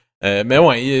salue. Mais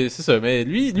ouais, c'est ça. Mais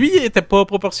lui, il était pas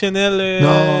proportionnel.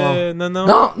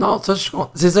 Non. Non, ça, je suis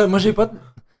content. C'est ça, moi, j'ai pas de...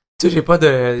 Tu sais, j'ai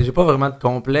pas vraiment de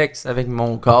complexe avec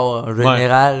mon corps en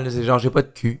général. C'est genre, j'ai pas de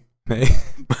cul. Mais...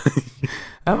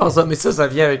 à part ça, mais ça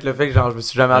vient avec le fait que genre, je me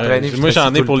suis jamais entraîné. puis Moi, je suis j'en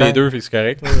assis ai tout pour le les temps. deux, fait que c'est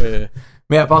correct. Là,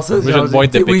 Mais à part ça, Moi, j'ai genre, une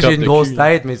boîte de tu sais, oui, pick-up j'ai une de grosse cul.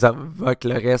 tête, mais ça va que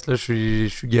le reste, là, je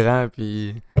suis grand,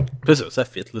 puis... c'est ça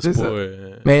fit, là. C'est C'est pas. ça.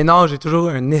 Mais non, j'ai toujours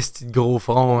eu un esti de gros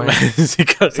front, hein. c'est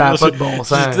correct. Ça a pas de bon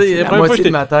sens. Je- tu sais, C'est la la première fois moitié que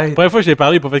de ma tête. La première fois que j'ai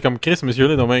parlé, il a pas fait comme Chris,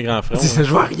 monsieur-là, dans un grand front. C'est ça, je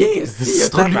vois rien, esti, il y a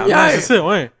trop de lumière. C'est ça,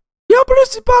 ouais. Et en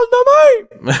plus, il parle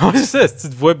de même! Ouais, c'est ça, cette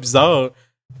petite voix bizarre.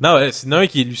 Non, sinon un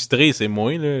qui est illustré, c'est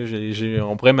moi, là.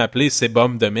 On pourrait m'appeler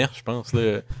Sébum de mer, je pense,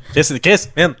 là. Chris,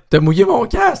 man. T'as mouillé mon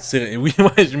casque! Oui,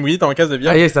 ouais, j'ai mouillé ton casque de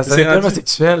bière. Ah, ça C'est serait tellement rendu-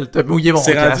 sexuel. T'as mouillé mon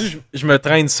C'est casque. rendu, je me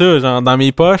traîne ça, genre, dans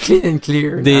mes poches. Clean and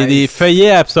clear. Des Nice.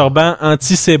 feuillets absorbants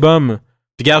anti-sébum.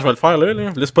 Puis regarde, je vais le faire, là.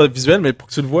 Là, c'est pas visuel, mais pour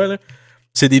que tu le vois, là.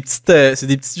 C'est des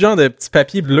petits genres de petits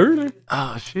papiers bleus, là.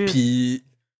 Ah, shit. Puis,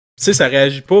 tu sais, ça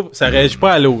réagit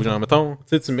pas à l'eau, genre, mettons, tu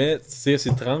sais, tu mets, tu sais,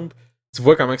 c'est trempe, tu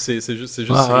vois comment que c'est juste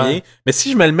Ah, rien. Mais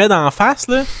si je me le mets dans la face,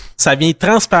 là, ça vient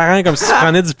transparent, comme si tu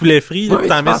prenais du poulet frit, là, Ouais, pis mais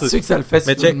t'en tu mets penses-tu que ça le fait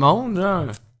Mais sur tout check. le monde, genre?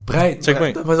 Prête. Check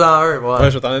bien. T'as pas en un, ouais. Ouais,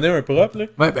 je vais t'en donner un propre, là.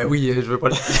 Ouais, ben oui, je veux pas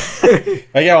le...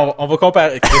 Regarde, on va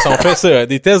comparer. Chris, on fait ça,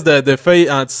 des tests de feuilles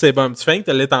anti-sébum. Tu fais que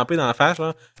t'as l'étampé dans la face,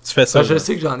 là, tu fais ça. Ben, je là.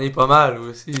 sais que j'en ai pas mal,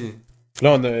 aussi.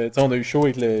 Là, on a eu chaud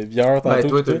avec le vieur tantôt. Ben,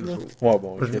 toi, pis t'as tout, eu là. chaud. Ouais,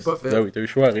 bon. Je l'ai Chris. pas fait. Ben oui, t'as eu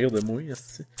chaud à rire de moi,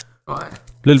 esti. Ouais.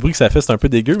 Là, le bruit que ça fait, c'est un peu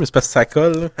dégueu, mais c'est parce que ça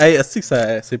colle. Là. Hey, est-ce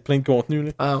que c'est plein de contenu,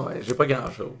 là? Ah ouais, j'ai pas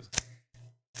grand-chose.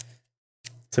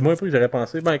 C'est moins peu que j'aurais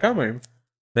pensé. Ben, quand même.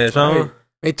 Mais genre... Ouais.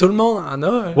 Mais tout le monde en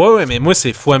a. Hein. Ouais, mais moi,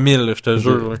 c'est fois 1000, là, je te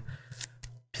jure. Là.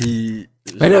 Puis...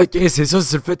 Mais là, ok, c'est ça, si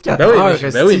tu le fais de 4 Ben oui, heures, mais,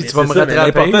 esti, ben oui, mais tu vas me c'est ça, mais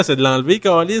rattraper. l'important, c'est de l'enlever,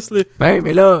 Calis, là. Ben,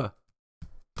 mais là,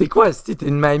 t'es quoi, esti, t'es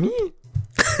une mamie?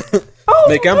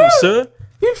 Mais comme ça...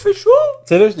 Il fait chaud! Tu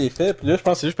sais, là, je l'ai fait, puis là, je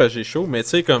pense que c'est juste parce que j'ai chaud, mais tu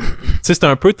sais, comme... Tu sais, c'est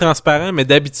un peu transparent, mais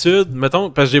d'habitude,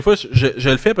 mettons, parce que des fois, je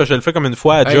le fais, parce que je le fais comme une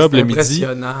fois à job le midi. C'est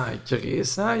impressionnant,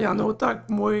 Chris, hein? Il y en a autant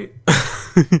que moi.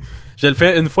 Je le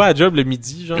fais une fois à job le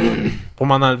midi, genre, pour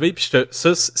m'en enlever, puis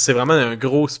ça, c'est vraiment un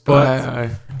gros spot. Ouais.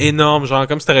 Énorme, genre,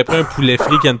 comme si t'aurais pris un poulet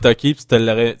frit Kentucky, puis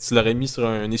tu l'aurais mis sur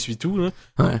un essuie-tout, là.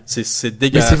 Ouais. C'est Mais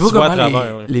dégueulasse. c'est fou Tu vois à comment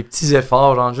travers, ouais. les petits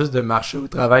efforts, genre juste de marcher au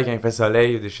travail quand il fait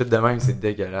soleil ou des shit de même, c'est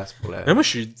dégueulasse pour la... Mais moi, je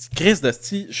suis Chris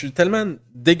d'Asti, je suis tellement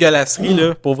dégueulasserie,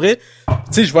 là. Pour vrai, tu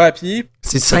sais, je vais à pied.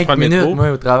 C'est je 5 prends le minutes, métro. moi,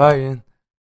 au travail. Hein.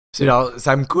 C'est genre,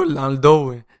 ça me coule dans le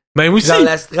dos. Hein. Ben, moi aussi. Genre,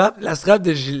 la strap de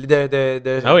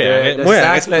Ah oui, de elle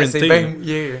sac, reste là, printée, c'est bien là.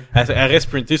 mouillé. Elle reste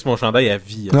printée sur mon chandail à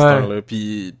vie, à cette Ouais. heure-là.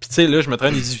 Puis tu sais, là, je me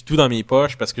traîne des 18 tout dans mes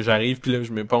poches parce que j'arrive, puis là,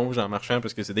 je m'éponge en marchant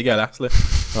parce que c'est dégueulasse, là.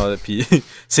 Puis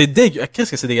c'est dégueulasse.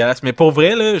 Qu'est-ce que c'est dégueulasse? Mais pour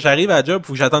vrai, là, j'arrive à la job,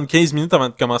 faut que j'attende 15 minutes avant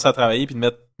de commencer à travailler puis de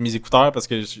mettre mes écouteurs parce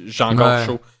que j'ai encore Ouais.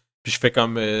 chaud. Puis je fais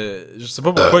comme... je sais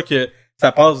pas pourquoi que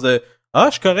ça passe de « Ah,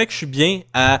 je suis correct, je suis bien »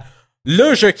 à «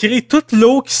 Là, je crée toute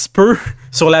l'eau qui se peut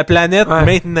sur la planète Ouais.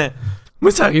 maintenant. »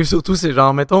 Moi, ça arrive surtout, c'est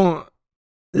genre, mettons,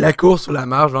 la course ou la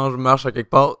marche, genre, je marche à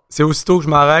quelque part. C'est aussitôt que je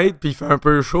m'arrête, puis il fait un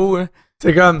peu chaud, hein.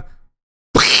 C'est comme...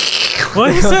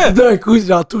 Ouais, c'est ça! D'un coup,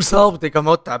 genre, tout sort, pis t'es comme,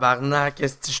 oh, tabarnak,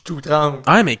 qu'est-ce que je tout tremble.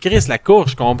 Ah, mais Chris, la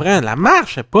course, je comprends. La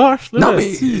marche, c'est poche, là. Non,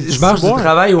 mais Si, je marche du ouais.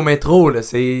 travail au métro, là.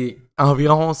 C'est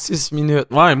environ 6 minutes.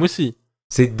 Ouais, moi aussi.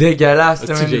 C'est dégueulasse, là.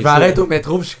 Ah, tu sais, Je j'ai m'arrête ça. au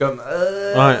métro, pis je suis comme,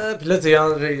 Ouais. Pis là, tu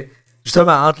sais,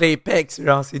 justement, entre les pecs,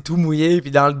 genre, c'est tout mouillé,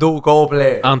 pis dans le dos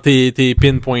complet. Entre tes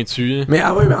pins pointus. Mais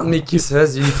ah ouais, mais entre mes kisses,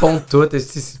 ils font tout,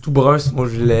 c'est tout brun sur mon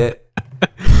gilet.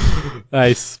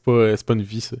 Hey, c'est pas une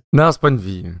vie, ça. Non, c'est pas une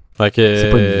vie. Fait que... C'est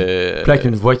pas une vie. Puis avec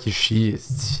une voix qui chie,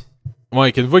 esti. Ouais,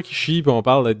 avec une voix qui chie, pis on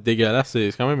parle d'être dégueulasse,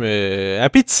 c'est quand même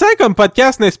appétissant comme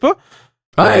podcast, n'est-ce pas?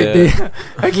 Ouais,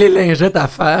 avec les lingettes à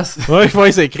face. Ouais,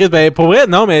 c'est écrit. Ben, pour vrai,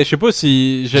 non, mais je sais pas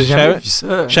si... J'ai jamais vu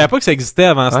ça. Je savais pas que ça existait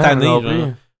avant cette Ouais, année, non genre.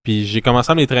 plus. Puis j'ai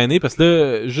commencé à me les traîner parce que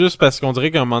là, juste parce qu'on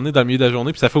dirait qu'à un moment donné, dans le milieu de la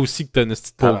journée, puis ça fait aussi que t'as une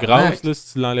petite peau grasse, là,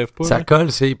 si tu l'enlèves pas. Ça là.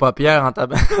 colle, c'est les paupières en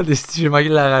tabac. J'ai manqué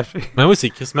de l'arracher. Ben oui, c'est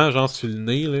crissement genre sur le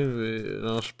nez, là.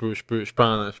 Genre, je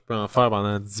peux en faire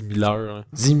pendant 10 000 heures. Là.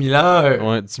 10 000 heures.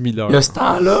 Ouais, 10 000 heures. Il y a ce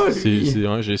temps-là, lui.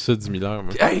 Ouais, j'ai ça 10 000 heures.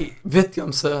 Moi. Hey, vite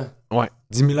comme ça. Ouais.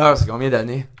 10 000 heures, c'est combien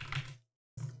d'années?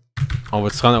 On va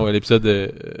se rendre à l'épisode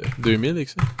 2000 avec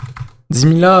ça? 10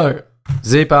 000 heures,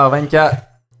 divisé par 24.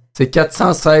 C'est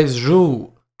 416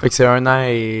 jours. Fait que c'est 1 an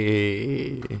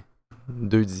et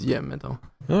 2 dixièmes, mettons.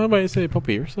 Ah ben, c'est pas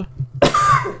pire, ça.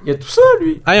 Il y a tout ça,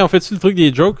 lui. Hey, on fait-tu le truc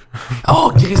des jokes?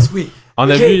 Oh, Chris, oui. On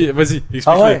a Ok. vu... Vas-y, explique-le.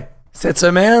 Ah ouais. Cette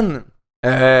semaine,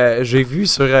 j'ai vu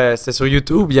sur... c'était sur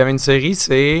YouTube, il y avait une série,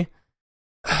 c'est...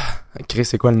 Chris,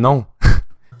 c'est quoi le nom?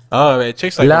 Ah, ben,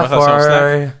 check sa Laugh conversation or...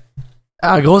 Slack.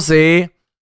 En gros, c'est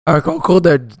un concours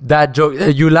de dad joke.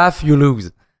 You laugh, you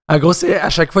lose. En gros, c'est à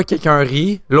chaque fois que quelqu'un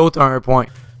rit, l'autre a un point.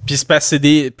 Puis c'est parce que c'est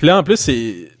des... Puis là, en plus,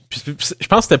 c'est... Je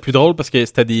pense que c'était plus drôle parce que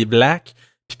c'était des blacks.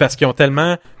 Puis parce qu'ils ont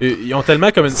tellement... Ils ont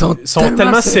tellement comme... Ils sont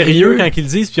tellement sérieux quand ils le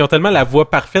disent. Puis ils ont tellement la voix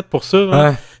parfaite pour ça. Genre.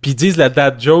 Ouais. Puis ils disent la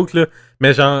dad joke, là.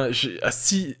 Mais genre,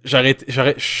 si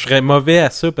je serais mauvais à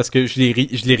ça parce que je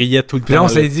les riais tout le Puis là, temps. on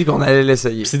là. s'est dit qu'on allait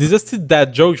l'essayer. Puis c'est des hosties de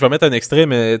dad jokes. Je vais mettre un extrait,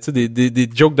 mais tu sais, des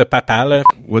jokes de papa, là.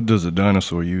 What does a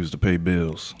dinosaur use to pay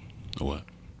bills? What?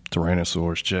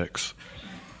 Tyrannosaurus checks.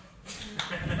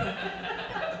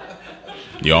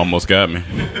 You almost got me.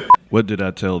 What did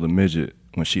I tell the midget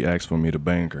when she asked for me to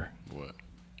bang her? What?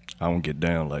 I don't get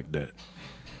down like that.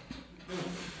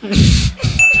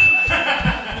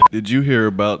 Did you hear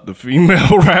about the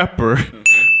female rapper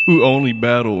who only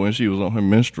battled when she was on her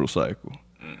menstrual cycle?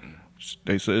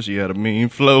 They said she had a mean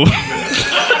flow.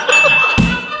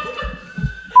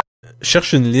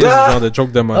 Cherche une liste genre de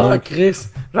jokes de mon Ah, oncle. Chris.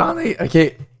 J'en ai... OK.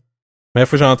 Mais il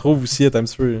faut que j'en trouve aussi, attends un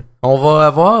petit peu. On va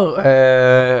avoir...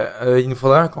 il nous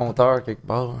faudra un compteur quelque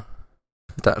part.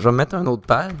 Attends, je vais mettre un autre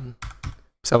pad.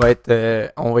 Ça va être...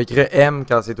 on va écrire M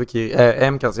quand c'est toi qui ris.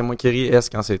 M quand c'est moi qui ris. S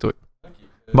quand c'est toi.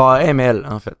 Bon, ML,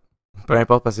 en fait. Peu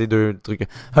importe, parce que c'est deux trucs.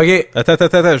 OK. Attends,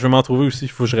 je vais m'en trouver aussi,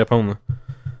 il faut que je réponde. Là.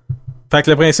 Fait que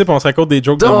le principe, on se raconte des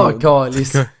jokes Oh, de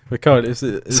câlisse.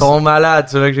 Ils sont malades,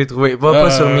 ceux-là que j'ai trouvé. Va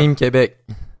pas sur Meme Québec.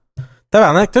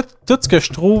 Tabarnak, tout ce que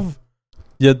je trouve,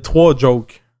 il y a 3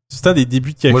 jokes C'est temps des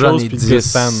débuts de quelque Moi, j'en chose ai puis de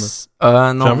Tristan. 10.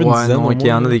 Ah non, J'en veux une ouais, dizaine non, au ok, il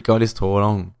y en moins, a là. des calices trop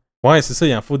longues. Ouais, c'est ça,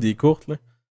 il en faut des courtes, là.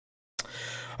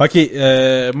 Ok,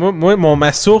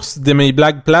 ma source de mes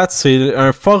blagues plates, c'est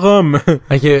un forum Ok,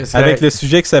 c'est avec correct. le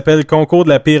sujet qui s'appelle Concours de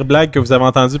la pire blague que vous avez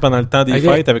entendu pendant le temps des Ok.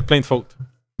 fêtes avec plein de fautes.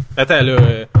 Attends, là.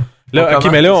 On Ok,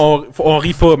 commence. mais là, on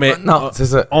rit pas, mais Non, c'est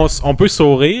ça. on peut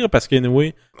sourire parce que,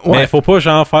 anyway, mais Ouais. faut pas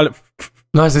genre faire.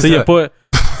 Non, Tu c'est sais, y a ça. pas.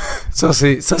 Ça,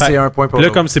 c'est un point pour Là,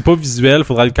 l'autre. comme c'est pas visuel,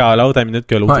 faudra le call-out à la minute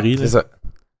que l'autre Ouais, rit. c'est Là. ça.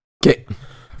 Ok.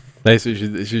 Ben,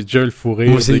 j'ai déjà le fou rire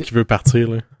Moi aussi. qui veut partir,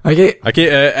 là. Ok. Ok,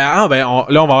 là, on va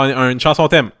avoir une chanson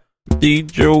thème.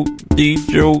 D-Joe.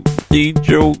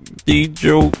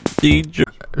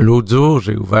 L'autre jour,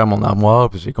 j'ai ouvert mon armoire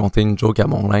puis j'ai compté une joke à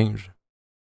mon linge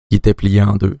qui était plié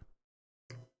en deux.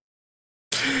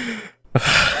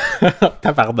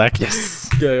 Tabarnak. Yes!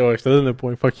 Ouais, je te donne le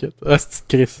point. Fuck it. Ah, c'est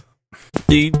Chris.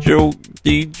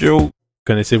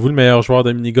 Connaissez-vous le meilleur joueur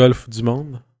de mini-golf du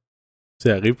monde?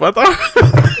 C'est Harry Potter.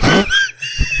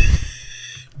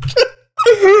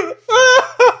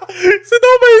 C'est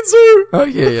donc bien dur!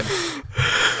 Ok.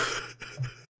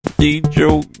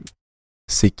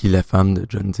 C'est qui la femme de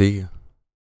John Deere?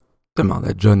 Demande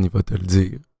à John, il va te le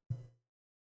dire.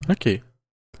 Ok.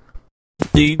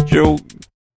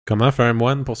 Comment fait un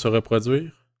moine pour se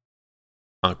reproduire?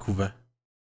 En couvent.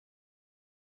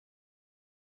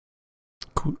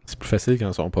 Cool. C'est plus facile quand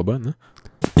elles sont pas bonnes, hein?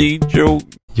 Il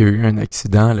y a eu un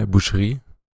accident à la boucherie.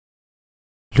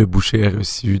 Le boucher a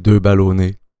reçu 2 balles au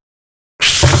nez.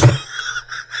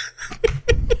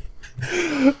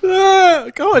 Ah!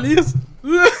 Câlisse!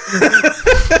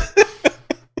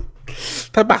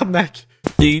 Tabarnak!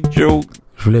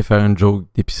 Je voulais faire une joke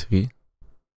d'épicerie.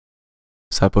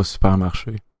 Ça a pas super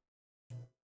marché.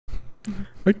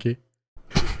 Ok.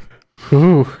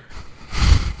 Ouh.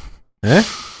 Hein?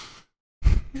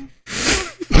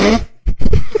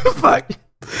 Fuck!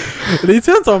 Les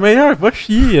tiennes sont meilleures, va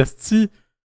chier, esti.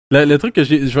 Le truc que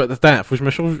j'ai... Attends, faut que je me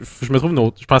trouve une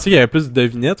autre. Je pensais qu'il y avait plus de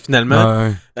devinettes, finalement.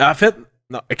 Ouais. En fait,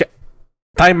 non. ok.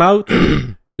 Time out.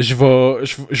 Je veux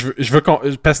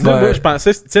parce que là, Ouais. moi, je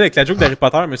pensais, tu sais, avec la joke d'Harry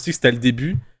Potter, je me suis dit que c'était le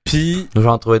début. Puis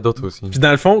J'en trouvais d'autres aussi.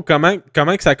 dans le fond, comment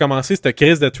que ça a commencé, cette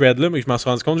crise de thread-là, mais que je m'en suis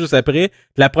rendu compte juste après.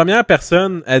 La première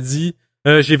personne a dit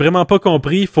j'ai vraiment pas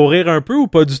compris, faut rire un peu ou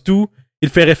pas du tout? Il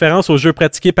fait référence au jeu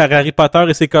pratiqué par Harry Potter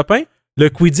et ses copains. Le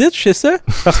Quidditch, c'est ça?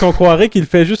 Parce qu'on croirait qu'il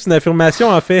fait juste une affirmation,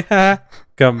 en fait,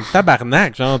 comme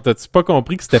tabarnak, genre, t'as-tu pas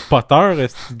compris que c'était Potter,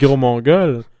 ce gros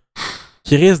mongol?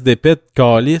 Qui risque d'épée de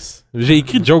calice. J'ai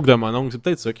écrit joke de mon oncle, c'est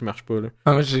peut-être ça qui marche pas, là.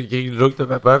 Ah, moi, j'ai écrit le joke de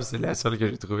papa, puis c'est la seule que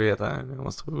j'ai trouvée. Attends, là, on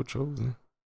va se trouver autre chose.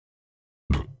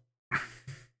 Hein.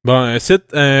 Bon, un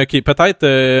site, ok, peut-être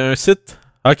un site.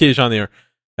 Ok, j'en ai un.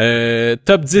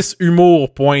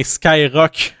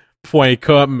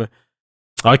 top10humour.skyrock.com.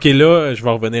 Ok, là, je vais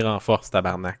revenir en force,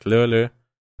 tabarnak. Là.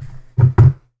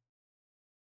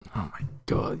 Oh my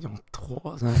god, ils ont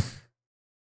 3 ans.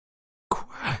 Quoi?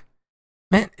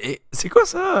 Man, c'est quoi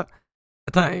ça?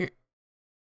 Attends.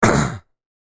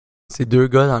 C'est 2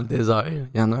 gars dans le désert.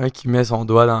 Il y en a un qui met son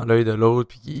doigt dans l'œil de l'autre,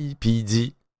 puis il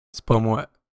dit c'est pas moi.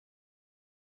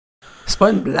 C'est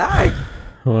pas une blague!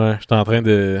 Ouais, je suis en train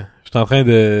de.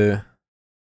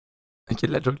 Ok,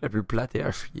 la joke la plus plate est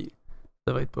à chier.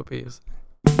 Ça va être pas pire, ça.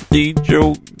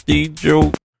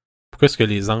 Pourquoi est-ce que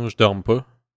les anges dorment pas?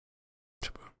 Je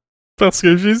sais pas. Parce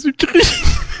que Jésus-Christ!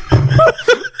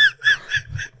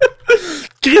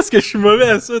 Christ, que je suis mauvais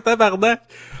à ça, tabarnak!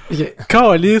 Ok.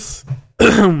 Calice!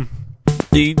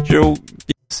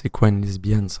 C'est quoi une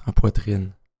lesbienne sans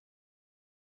poitrine?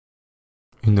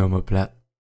 Une omoplate.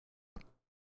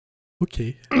 Ok.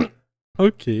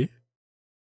 Ok.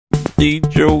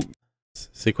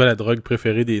 C'est quoi la drogue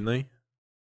préférée des nains?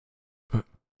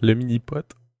 Le mini-pot.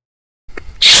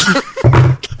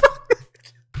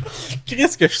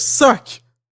 Qu'est-ce que je soque?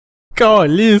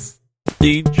 Calice!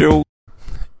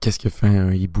 Qu'est-ce que fait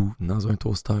un hibou dans un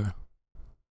toaster?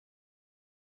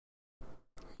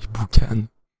 Il boucane.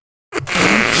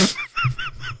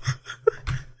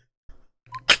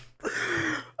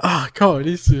 Ah,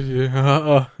 calice!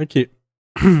 Ok.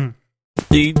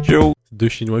 2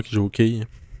 Chinois qui jouent au quilles.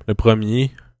 Le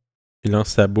premier, il lance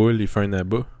sa boule, il fait un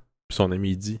abat. Puis son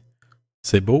ami, il dit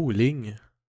c'est beau, ligne.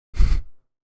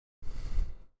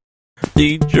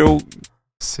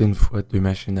 C'est une fois 2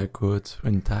 machines à coudre sur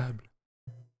une table.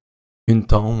 Une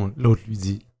tombe, l'autre lui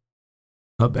dit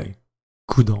ah ben,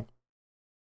 coudon.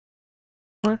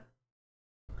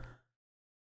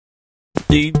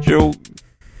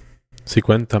 C'est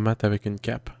quoi une tomate avec une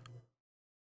cape?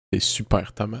 C'est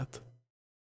super tomate.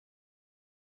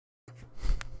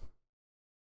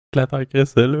 La terre crée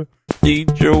celle-là.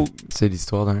 C'est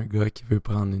l'histoire d'un gars qui veut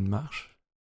prendre une marche,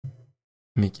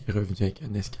 mais qui est revenu avec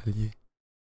un escalier.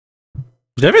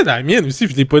 J'avais dans la mienne aussi,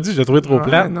 je l'ai pas dit, je l'ai trouvé trop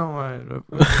plate. Non, ouais.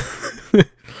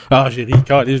 Ah, j'ai ri,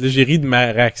 j'ai ri de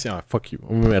ma réaction. Ah, fuck you.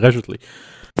 Rajoute-les.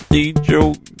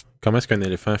 Comment est-ce qu'un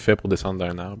éléphant fait pour descendre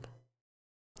d'un arbre?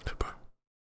 Je sais pas.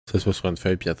 Ça se fait sur une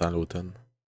feuille puis attend l'automne.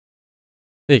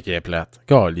 Et qui est plate.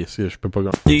 Calisse, je peux pas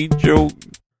gagner.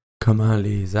 Comment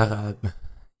les Arabes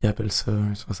ils appellent ça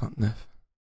un 69?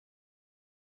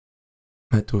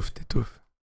 Matouf, t'étouffe.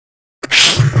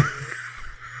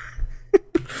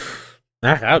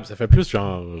 Arabe, ça fait plus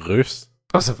genre russe.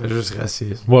 Ah, ça fait juste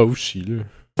racisme. Moi aussi, là.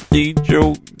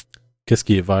 Qu'est-ce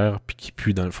qui est vert pis qui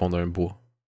pue dans le fond d'un bois?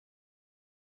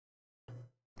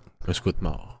 Un scout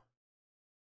mort.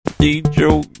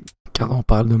 Quand on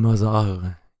parle de Mozart,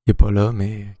 il est pas là,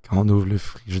 mais quand on ouvre le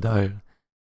frigidaire,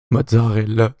 Mozart est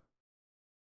là.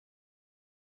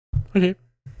 Ok.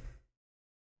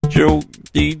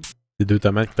 Les deux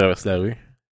tomates qui traversent la rue.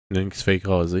 Il y en a une qui se fait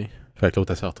écraser. Fait que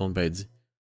l'autre, elle se retourne ben elle dit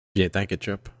viens-t'en,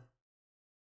 ketchup.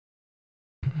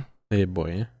 Eh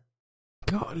boy, hein.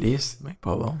 Calisse, c'est bien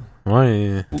pas bon.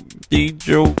 Ouais.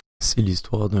 C'est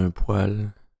l'histoire d'un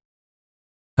poil.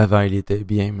 Avant, il était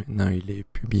bien, maintenant, il est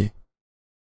plus bien.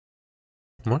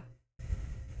 Ouais.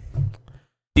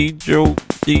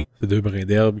 C'est deux brins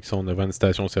d'herbe qui sont devant une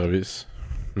station-service.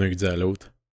 L'un qui dit à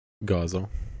l'autre gazon.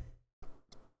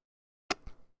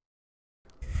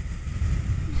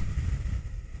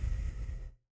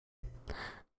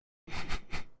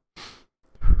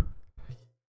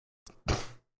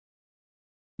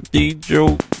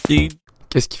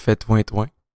 Qu'est-ce qui fait toin-toin?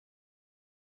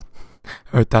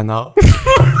 Un tanard.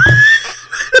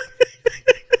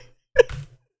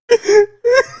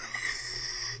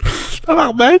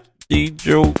 Tabarnak!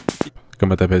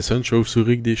 Comment t'appelles ça, une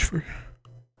chauve-souris avec des cheveux?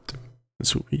 Une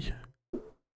souris.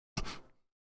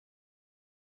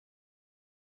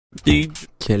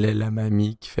 Quelle est la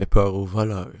mamie qui fait peur aux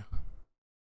voleurs?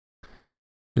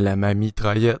 La mamie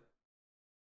Traillette.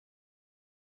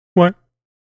 Ouais.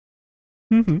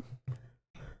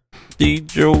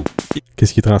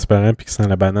 Qu'est-ce qui est transparent pis qui sent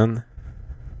la banane?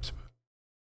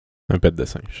 Un pet de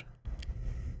singe.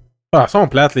 Ah, ça on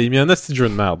plate, les miens, c'est jeu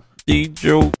de merde.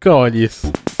 Calice.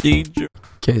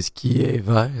 Qu'est-ce qui est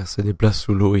vert, se déplace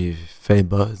sous l'eau et fait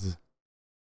buzz?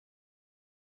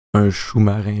 Un chou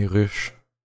marin ruche.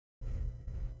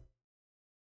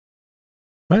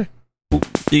 Ouais.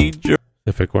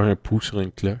 Ça fait quoi un pou sur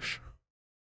une cloche?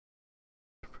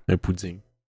 Un pudding.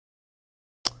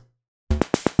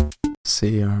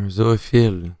 C'est un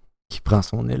zoophile qui prend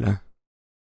son élan.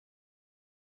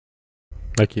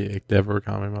 Ok, clever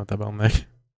quand même en tabarnak.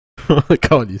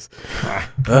 Calice.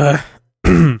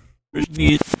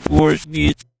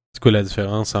 C'est quoi la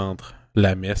différence entre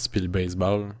la messe et le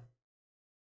baseball?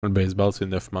 Le baseball, c'est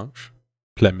 9 manches.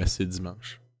 Puis la messe, c'est 10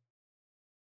 manches.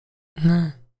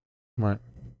 Ouais.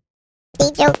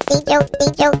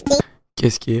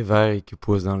 Qu'est-ce qui est vert et qui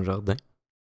pousse dans le jardin?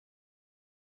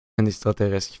 Un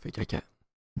extraterrestre qui fait caca.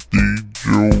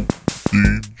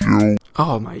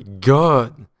 Oh my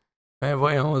god! Ben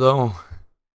voyons donc.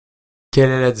 Quelle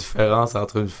est la différence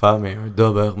entre une femme et un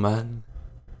Doberman?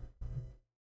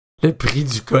 Le prix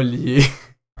du collier.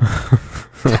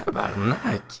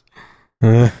 Tabarnak!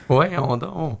 Voyons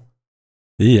donc.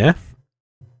 Et hein?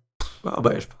 Ah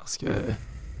ben je pense que...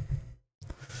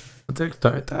 Faut dire que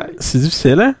t'as un taille. C'est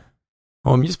difficile, hein?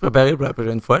 On va mieux se préparer pour la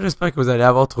prochaine fois. J'espère que vous allez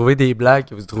avoir trouvé des blagues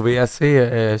que vous trouvez assez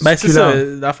Ben c'est ça,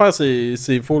 succulentes. l'affaire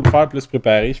c'est faut le faire plus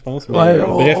préparer, je pense. Mais, Ouais,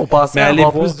 bref, on pensait mais allez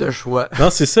avoir voir. plus de choix. Non,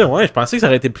 c'est ça, ouais, je pensais que ça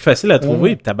aurait été plus facile à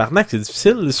trouver, pis tabarnak, c'est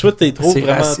difficile. Soit t'es trop C'est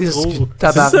vraiment raciste trop. que C'est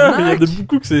tabarnak. ça, il y en a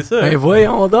beaucoup que c'est ça. Ben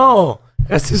voyons donc!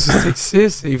 Raciste ou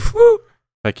sexiste, c'est fou!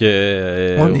 Fait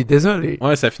que On est désolé.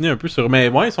 ouais, ça finit un peu sur mais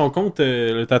ouais, son compte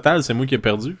le total, c'est moi qui ai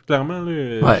perdu, clairement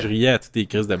là. Ouais. Je riais à toutes tes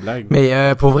crises de blagues.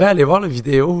 Mais pour vrai, allez voir la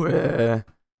vidéo.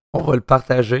 On va le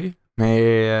partager.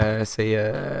 Mais c'est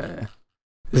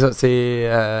ça,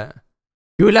 c'est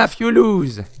You Laugh, You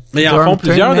Lose. Mais ils en font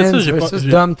plusieurs de ça,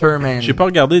 J'ai pas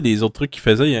regardé des autres trucs qu'ils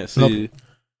faisaient,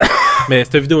 mais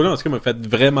cette vidéo là en tout cas m'a fait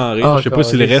vraiment rire. Ah, Je sais pas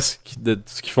si le calisse. reste de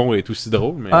ce qu'ils font est aussi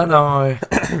drôle, mais Ah non, ouais.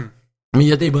 Mais il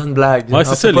y a des bonnes blagues. Ouais, Non,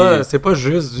 c'est ça, pas, les- c'est pas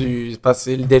juste du... Parce que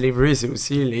le delivery, c'est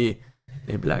aussi les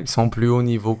blagues sont plus haut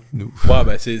niveau que nous. ouais,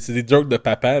 ben c'est des jokes de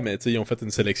papa, mais tu sais, ils ont fait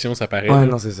une sélection, ça paraît. Ouais, là.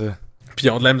 non, c'est ça. Puis ils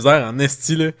ont de la misère en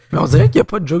esti, là. Mais on dirait qu'il n'y a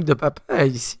pas de joke de papa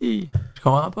ici. Je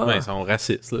comprends pas. Ouais, ils sont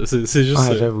racistes, là. C'est juste.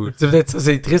 Ouais, j'avoue. C'est peut-être ça,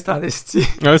 c'est triste en esti.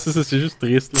 Ouais, c'est ça, c'est juste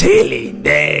triste. là. T'es les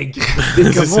nègres! T'es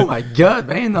comme, C'est oh my god,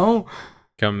 ben non!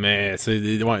 Comme, c'est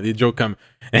des jokes comme.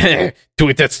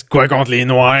 Toi, t'as-tu de quoi contre les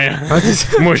noirs? Ouais, c'est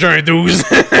ça. Moi, j'ai un 12.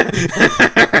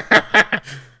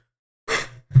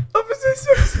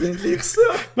 viens de lire ça?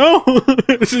 Non!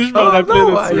 Je me rappelais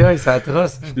non, de ça. aïe, aïe, c'est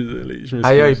atroce. Je suis désolé, je me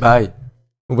suis... Aïe, aïe, bye.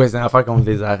 Ou ben, c'est une affaire contre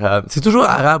les Arabes. C'est toujours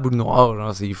arabe ou noir,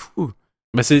 genre, c'est fou.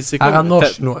 Mais c'est quoi? Arabe, noir,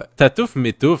 chinois. Tatouf,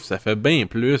 métouf, ça fait bien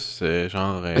plus,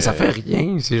 genre... Mais ça fait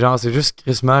rien, c'est genre, c'est juste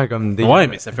crissement comme des... Ouais,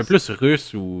 mais ça fait plus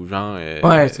russe ou genre...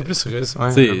 Ouais, c'est plus russe,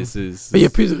 ouais. c'est... Mais il y a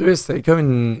plus de russe, c'est comme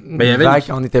une Ben, y avait vague une-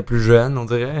 quand on était plus jeune, on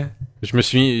dirait. Je me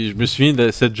souviens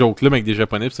de cette joke-là, mais avec des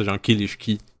japonais, pis c'est genre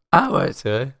Kilishki. Ah ouais, c'est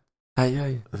vrai. Aïe,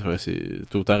 aïe. C'est vrai, c'est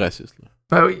tout autant raciste, là.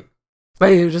 Ben oui.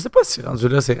 Ben, je sais pas si rendu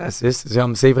là, c'est raciste.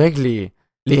 C'est vrai que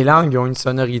les langues ont une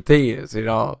sonorité. C'est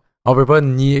genre, on peut pas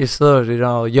nier ça. J'ai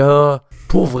genre, il y a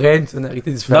pour vrai une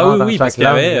sonorité différente dans oui, chaque parce qu'il y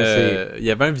langue. avait, il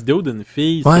y avait une vidéo d'une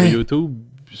fille Ouais. sur YouTube.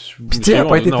 Puis tu sais, elle a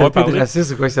pas été on en a traitée de parlé.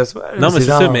 raciste ou quoi que ce soit. là. Non, mais c'est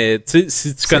genre- ça, mais tu sais,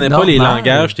 si tu c'est connais pas les normal.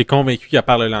 langages, t'es convaincu qu'elle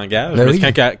parle le langage. Ben mais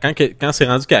oui. quand c'est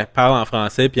rendu qu'elle parle en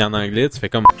français puis en anglais, tu fais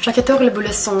comme... Chaque heure, le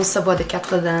boulet son sa voix de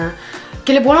 4 dents.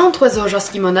 Que les boilants oiseaux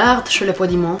joski monard, je le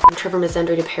podiment. Trevor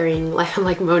misandry to pairing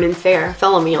like Moan and Fair.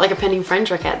 Follow me like a pending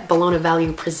French at Bologna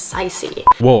value precisely.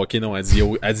 Wow, ok, non, elle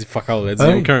dit fuck all. Elle dit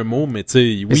Ouais. aucun mot, mais tu sais,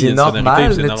 oui, Mais il y a c'est une normal,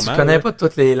 sonorité, c'est là, normal. tu connais là. pas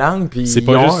toutes les langues, puis C'est ils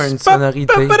pas ont juste une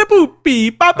sonorité.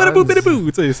 papadapoupi, papadapoupi,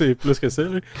 tu sais, c'est plus que ça,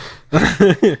 là.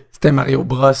 C'était Mario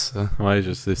Bros. Ça. Ouais,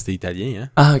 je sais, c'était italien, hein.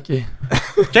 Ah, ok.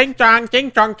 Ching chong, ching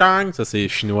chong chong. Ça, c'est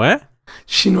chinois.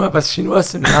 Chinois, parce que chinois,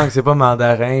 c'est une langue, c'est pas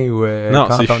mandarin ou Non,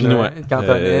 c'est cantonais- chinois.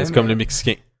 cantonais, C'est comme mais- le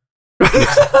mexicain.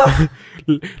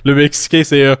 Le mexicain,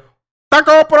 c'est...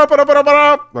 Taco, para, para, para,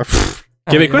 para. Pff,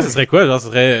 Québécois, ce serait quoi? Genre, ce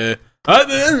serait...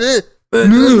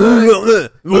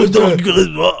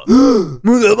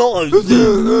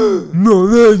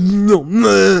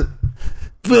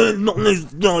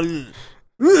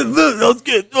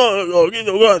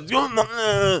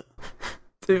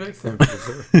 C'est vrai que c'est un peu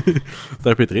ça. C'est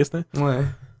un peu triste, hein? Ouais.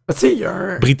 Tu sais, il y a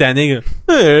un... Britannique.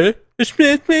 Je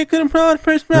peux te prendre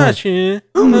first match.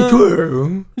 Moi,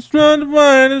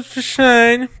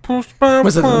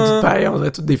 ça donne du pareil, on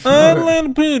dirait toutes des fumeurs.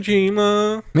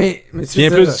 Mais Tu c'est viens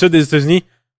ça, plus là. du sud des États-Unis?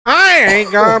 I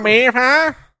ain't gonna be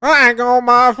fine. I go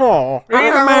my fault.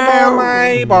 It's all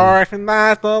my boys and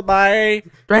that's the bay.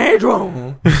 Strange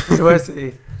one. Ouais,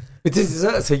 c'est... Mais tu sais, c'est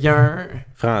ça, c'est qu'il y a un...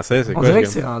 Français, c'est On quoi? dirait que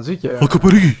c'est rendu que... Ça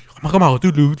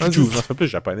fait plus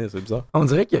japonais, c'est bizarre. On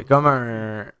dirait qu'il y a comme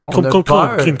un... On a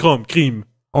peur. Crime.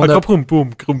 On a... Poum.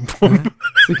 C'est qu'on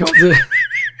dirait...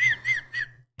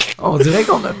 On dirait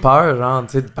qu'on a peur, genre,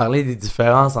 tu sais, de parler des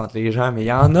différences entre les gens, mais il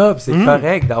y en a, pis c'est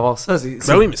correct d'avoir ça.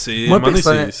 Ben oui, mais c'est... Moi, à un moment donné,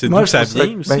 personnellement, c'est moi, d'où je ça trouve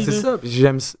vient aussi. Ben, c'est là. ça, pis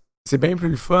j'aime... C'est bien plus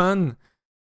le fun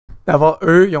d'avoir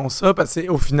eux, ils ont ça, parce que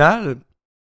au final,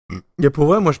 il y a pour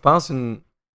vrai, moi, je pense, une...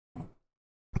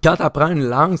 Quand t'apprends une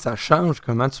langue, ça change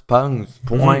comment tu penses,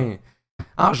 point.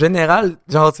 En général,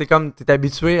 genre, c'est comme, t'es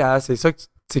habitué à, c'est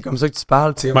comme ça que tu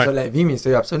parles, c'est comme Ouais. ça la vie, mais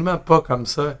c'est absolument pas comme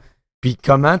ça. Puis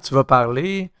comment tu vas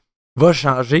parler va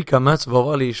changer comment tu vas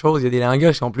voir les choses. Il y a des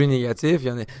langages qui sont plus négatifs, il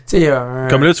y en a, tu sais, un...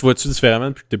 Comme là, tu vois-tu différemment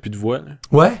depuis que t'as plus de voix, là?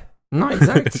 Ouais, non,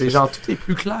 exact, c'est genre, tout est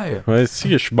plus clair. Ouais, si,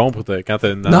 je suis bon pour quand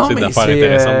t'as une Non, mais d'affaires c'est,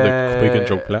 intéressantes de couper avec une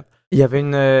joke plate. Il y avait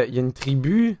il y a une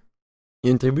tribu, je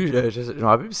me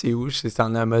rappelle plus c'est où, c'est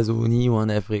en Amazonie ou en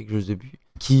Afrique, je sais plus,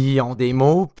 qui ont des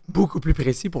mots beaucoup plus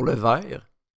précis pour le vert.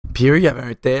 Puis eux, il y avait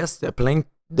un test, il y a plein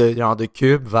de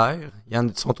cubes verts,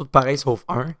 ils sont tous pareils sauf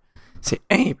un. C'est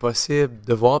impossible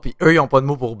de voir, puis eux, ils ont pas de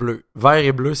mots pour bleu. Vert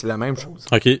et bleu, c'est la même chose.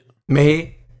 OK.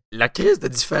 Mais la crise de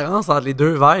différence entre les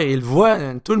deux verts, ils le voient,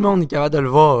 tout le monde est capable de le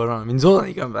voir. Genre. Mais nous autres, on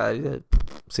est comme,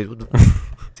 c'est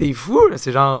c'est fou, là,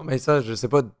 c'est genre, mais ça, je sais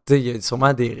pas, tu sais, il y a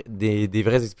sûrement des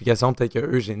vraies explications, peut-être que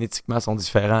eux, génétiquement, sont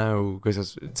différents, ou que ça,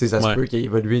 tu sais, ça se Ouais. peut qu'ils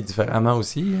évoluent différemment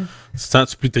aussi. Hein. Tu te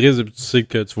sens-tu plus triste depuis que tu sais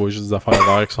que tu vois juste des affaires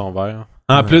verts qui sont verts?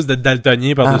 En Ouais. plus d'être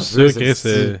daltonien par-dessus Ah, ça,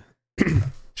 Chris,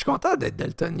 Je suis content d'être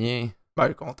daltonien.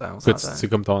 Ben, content, on écoute, s'entend. c'est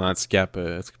comme ton handicap.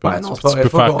 Ouais, non, c'est pas vrai, peux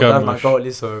pas faire content, je comme... m'en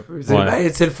calisse un peu. C'est Ouais.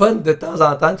 ben, c'est le fun de temps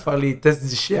en temps de faire les tests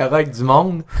d'Ishihara avec du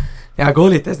monde. Et en gros,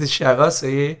 les tests d'Ishihara,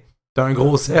 c'est t'as un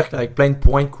gros cercle avec plein de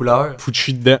points de couleur.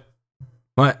 Foutu dedans.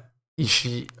 Ouais.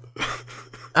 Ishi.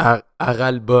 À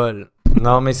ras-le-bol.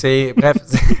 Non, mais c'est... Bref.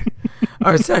 C'est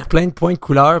un cercle plein de points de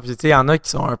couleur. Puis, tu sais, il y en a qui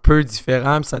sont un peu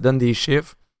différents. Puis, ça donne des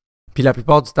chiffres. Puis, la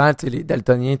plupart du temps, tu sais, les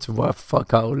daltoniens, tu vois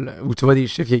fuck all. Ou tu vois des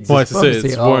chiffres qui existent Ouais, c'est pas, mais ça.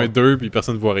 Tu rare. vois un 2 puis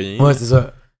personne ne voit rien. Ouais, c'est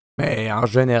ça. Mais en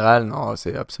général, non,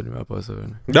 c'est absolument pas ça.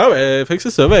 Là. Non, ben, fait que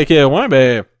c'est ça. Ben, ouais,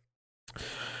 ben...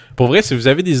 Pour vrai, si vous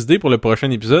avez des idées pour le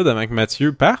prochain épisode avant que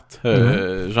Mathieu parte,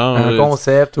 genre... Un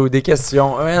concept ou des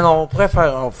questions. Ouais, non, on pourrait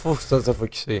faire... Faut que ça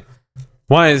focuser.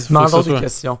 Ouais, faut que Demandons ça des soit...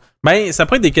 questions. Ben, ça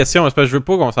pourrait être des questions, parce que je veux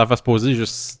pas qu'on s'en fasse poser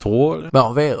juste 3, là. Ben,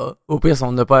 on verra. Au pire, si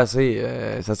on n'a pas assez,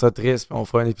 ça sera triste, puis on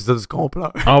fera un épisode du complot.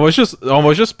 On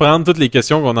va juste prendre toutes les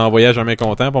questions qu'on a envoyées à Jamais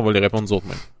Content, puis on va les répondre nous autres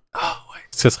mêmes. Ah, ouais.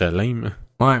 Ça serait lame.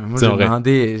 Ouais, mais moi,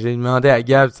 C'est j'ai demandé à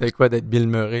Gab, c'est quoi d'être Bill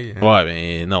Murray? Hein? Ouais,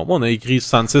 ben non. Moi, on a écrit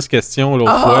 66 questions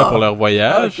l'autre Ah! fois pour leur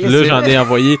voyage. Ok, là, c'est j'en vrai. ai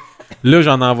envoyé... Là,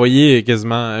 j'en ai envoyé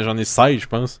quasiment... J'en ai 16, je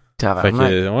pense. Fait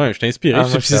que, ouais, je t'ai inspiré. Ah,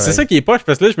 moi, Puis c'est ça qui est poche,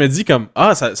 parce que là, je me dis comme...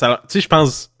 tu sais, je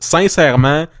pense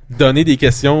sincèrement donner des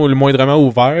questions le moindrement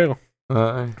ouvertes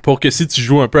Ouais. pour que si tu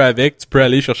joues un peu avec, tu peux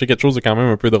aller chercher quelque chose de quand même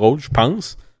un peu drôle, je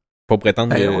pense. Pas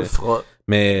prétendre Hey, que... on le fera.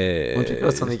 Mais... On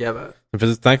checkera si on est capable. Ça me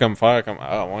faisait du temps comme faire comme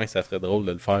ah ouais, ça serait drôle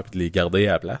de le faire puis de les garder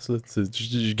à la place là.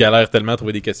 Je galère tellement à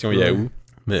trouver des questions Yahoo.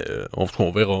 Mais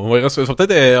on verra ça va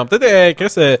peut-être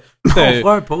Chris, On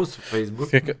fera un post sur Facebook.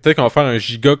 peut-être qu'on va faire un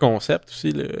giga concept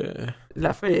aussi là.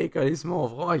 La feuille est collée sur mon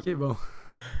front. Ok, bon.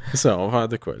 C'est ça, on va faire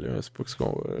de quoi là, c'est pas ce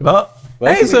qu'on va. Bon.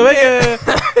 Ouais, Hey, c'est vrai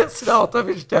Merci d'avoir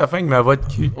fait jusqu'à la fin avec ma voix de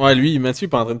cul. ouais, lui, Mathieu est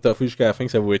pas en train de toffer jusqu'à la fin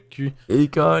que ça va être cul. Et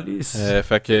calice.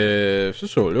 Fait que c'est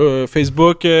ça là,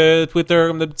 Facebook, Twitter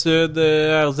comme d'habitude,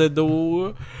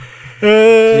 RZO. Puis,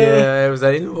 vous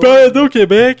allez nous voir. Balado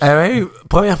Québec.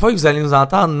 Première fois que vous allez nous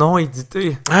entendre non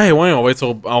édité. Ouais, on va être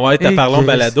à Et Parlons Chris,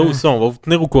 Balado hein. aussi. On va vous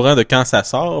tenir au courant de quand ça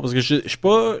sort. Parce que je suis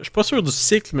pas sûr du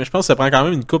cycle, mais je pense que ça prend quand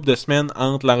même une couple de semaines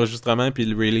entre l'enregistrement et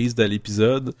le release de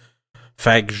l'épisode.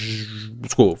 Fait que, en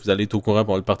tout cas, vous allez être au courant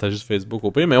pour le partager sur Facebook au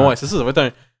pire. Mais ouais, c'est ça va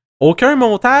être aucun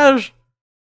montage.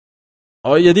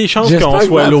 Il y a des chances qu'on J'espère que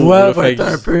soit ma lourd. voix là, va fait être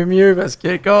que- un peu mieux parce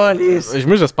que calice.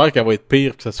 Moi, j'espère qu'elle va être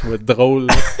pire, que ça soit drôle.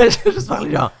 là. J'ai juste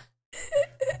parlé genre.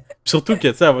 Surtout que,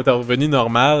 tu sais, elle va être revenue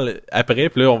normale après,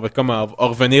 puis là, on va comme en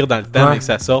revenir dans le temps Ouais. et que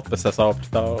ça sorte, parce que ça sort plus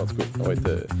tard. En tout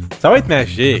cas, ça va être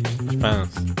magique, je pense.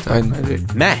 Ça va être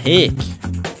magique. Magique!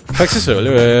 Fait que c'est ça,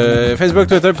 là. Facebook,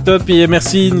 Twitter, pis tout, pis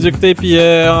merci de nous écouter, pis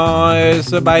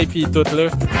ça, bye, pis tout, là.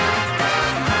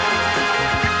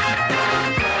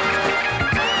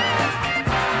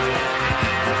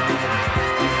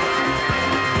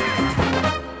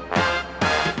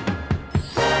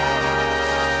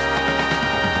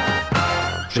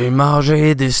 J'ai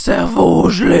mangé des cerveaux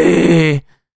gelés.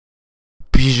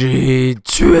 Puis j'ai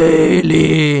tué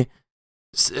les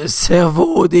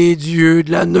cerveaux des dieux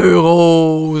de la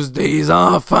neurose des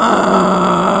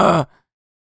enfants.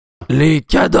 Les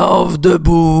cadavres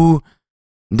debout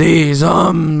des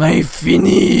hommes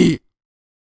infinis.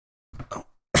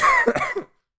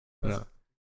 Voilà.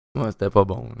 Ouais, c'était pas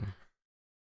bon.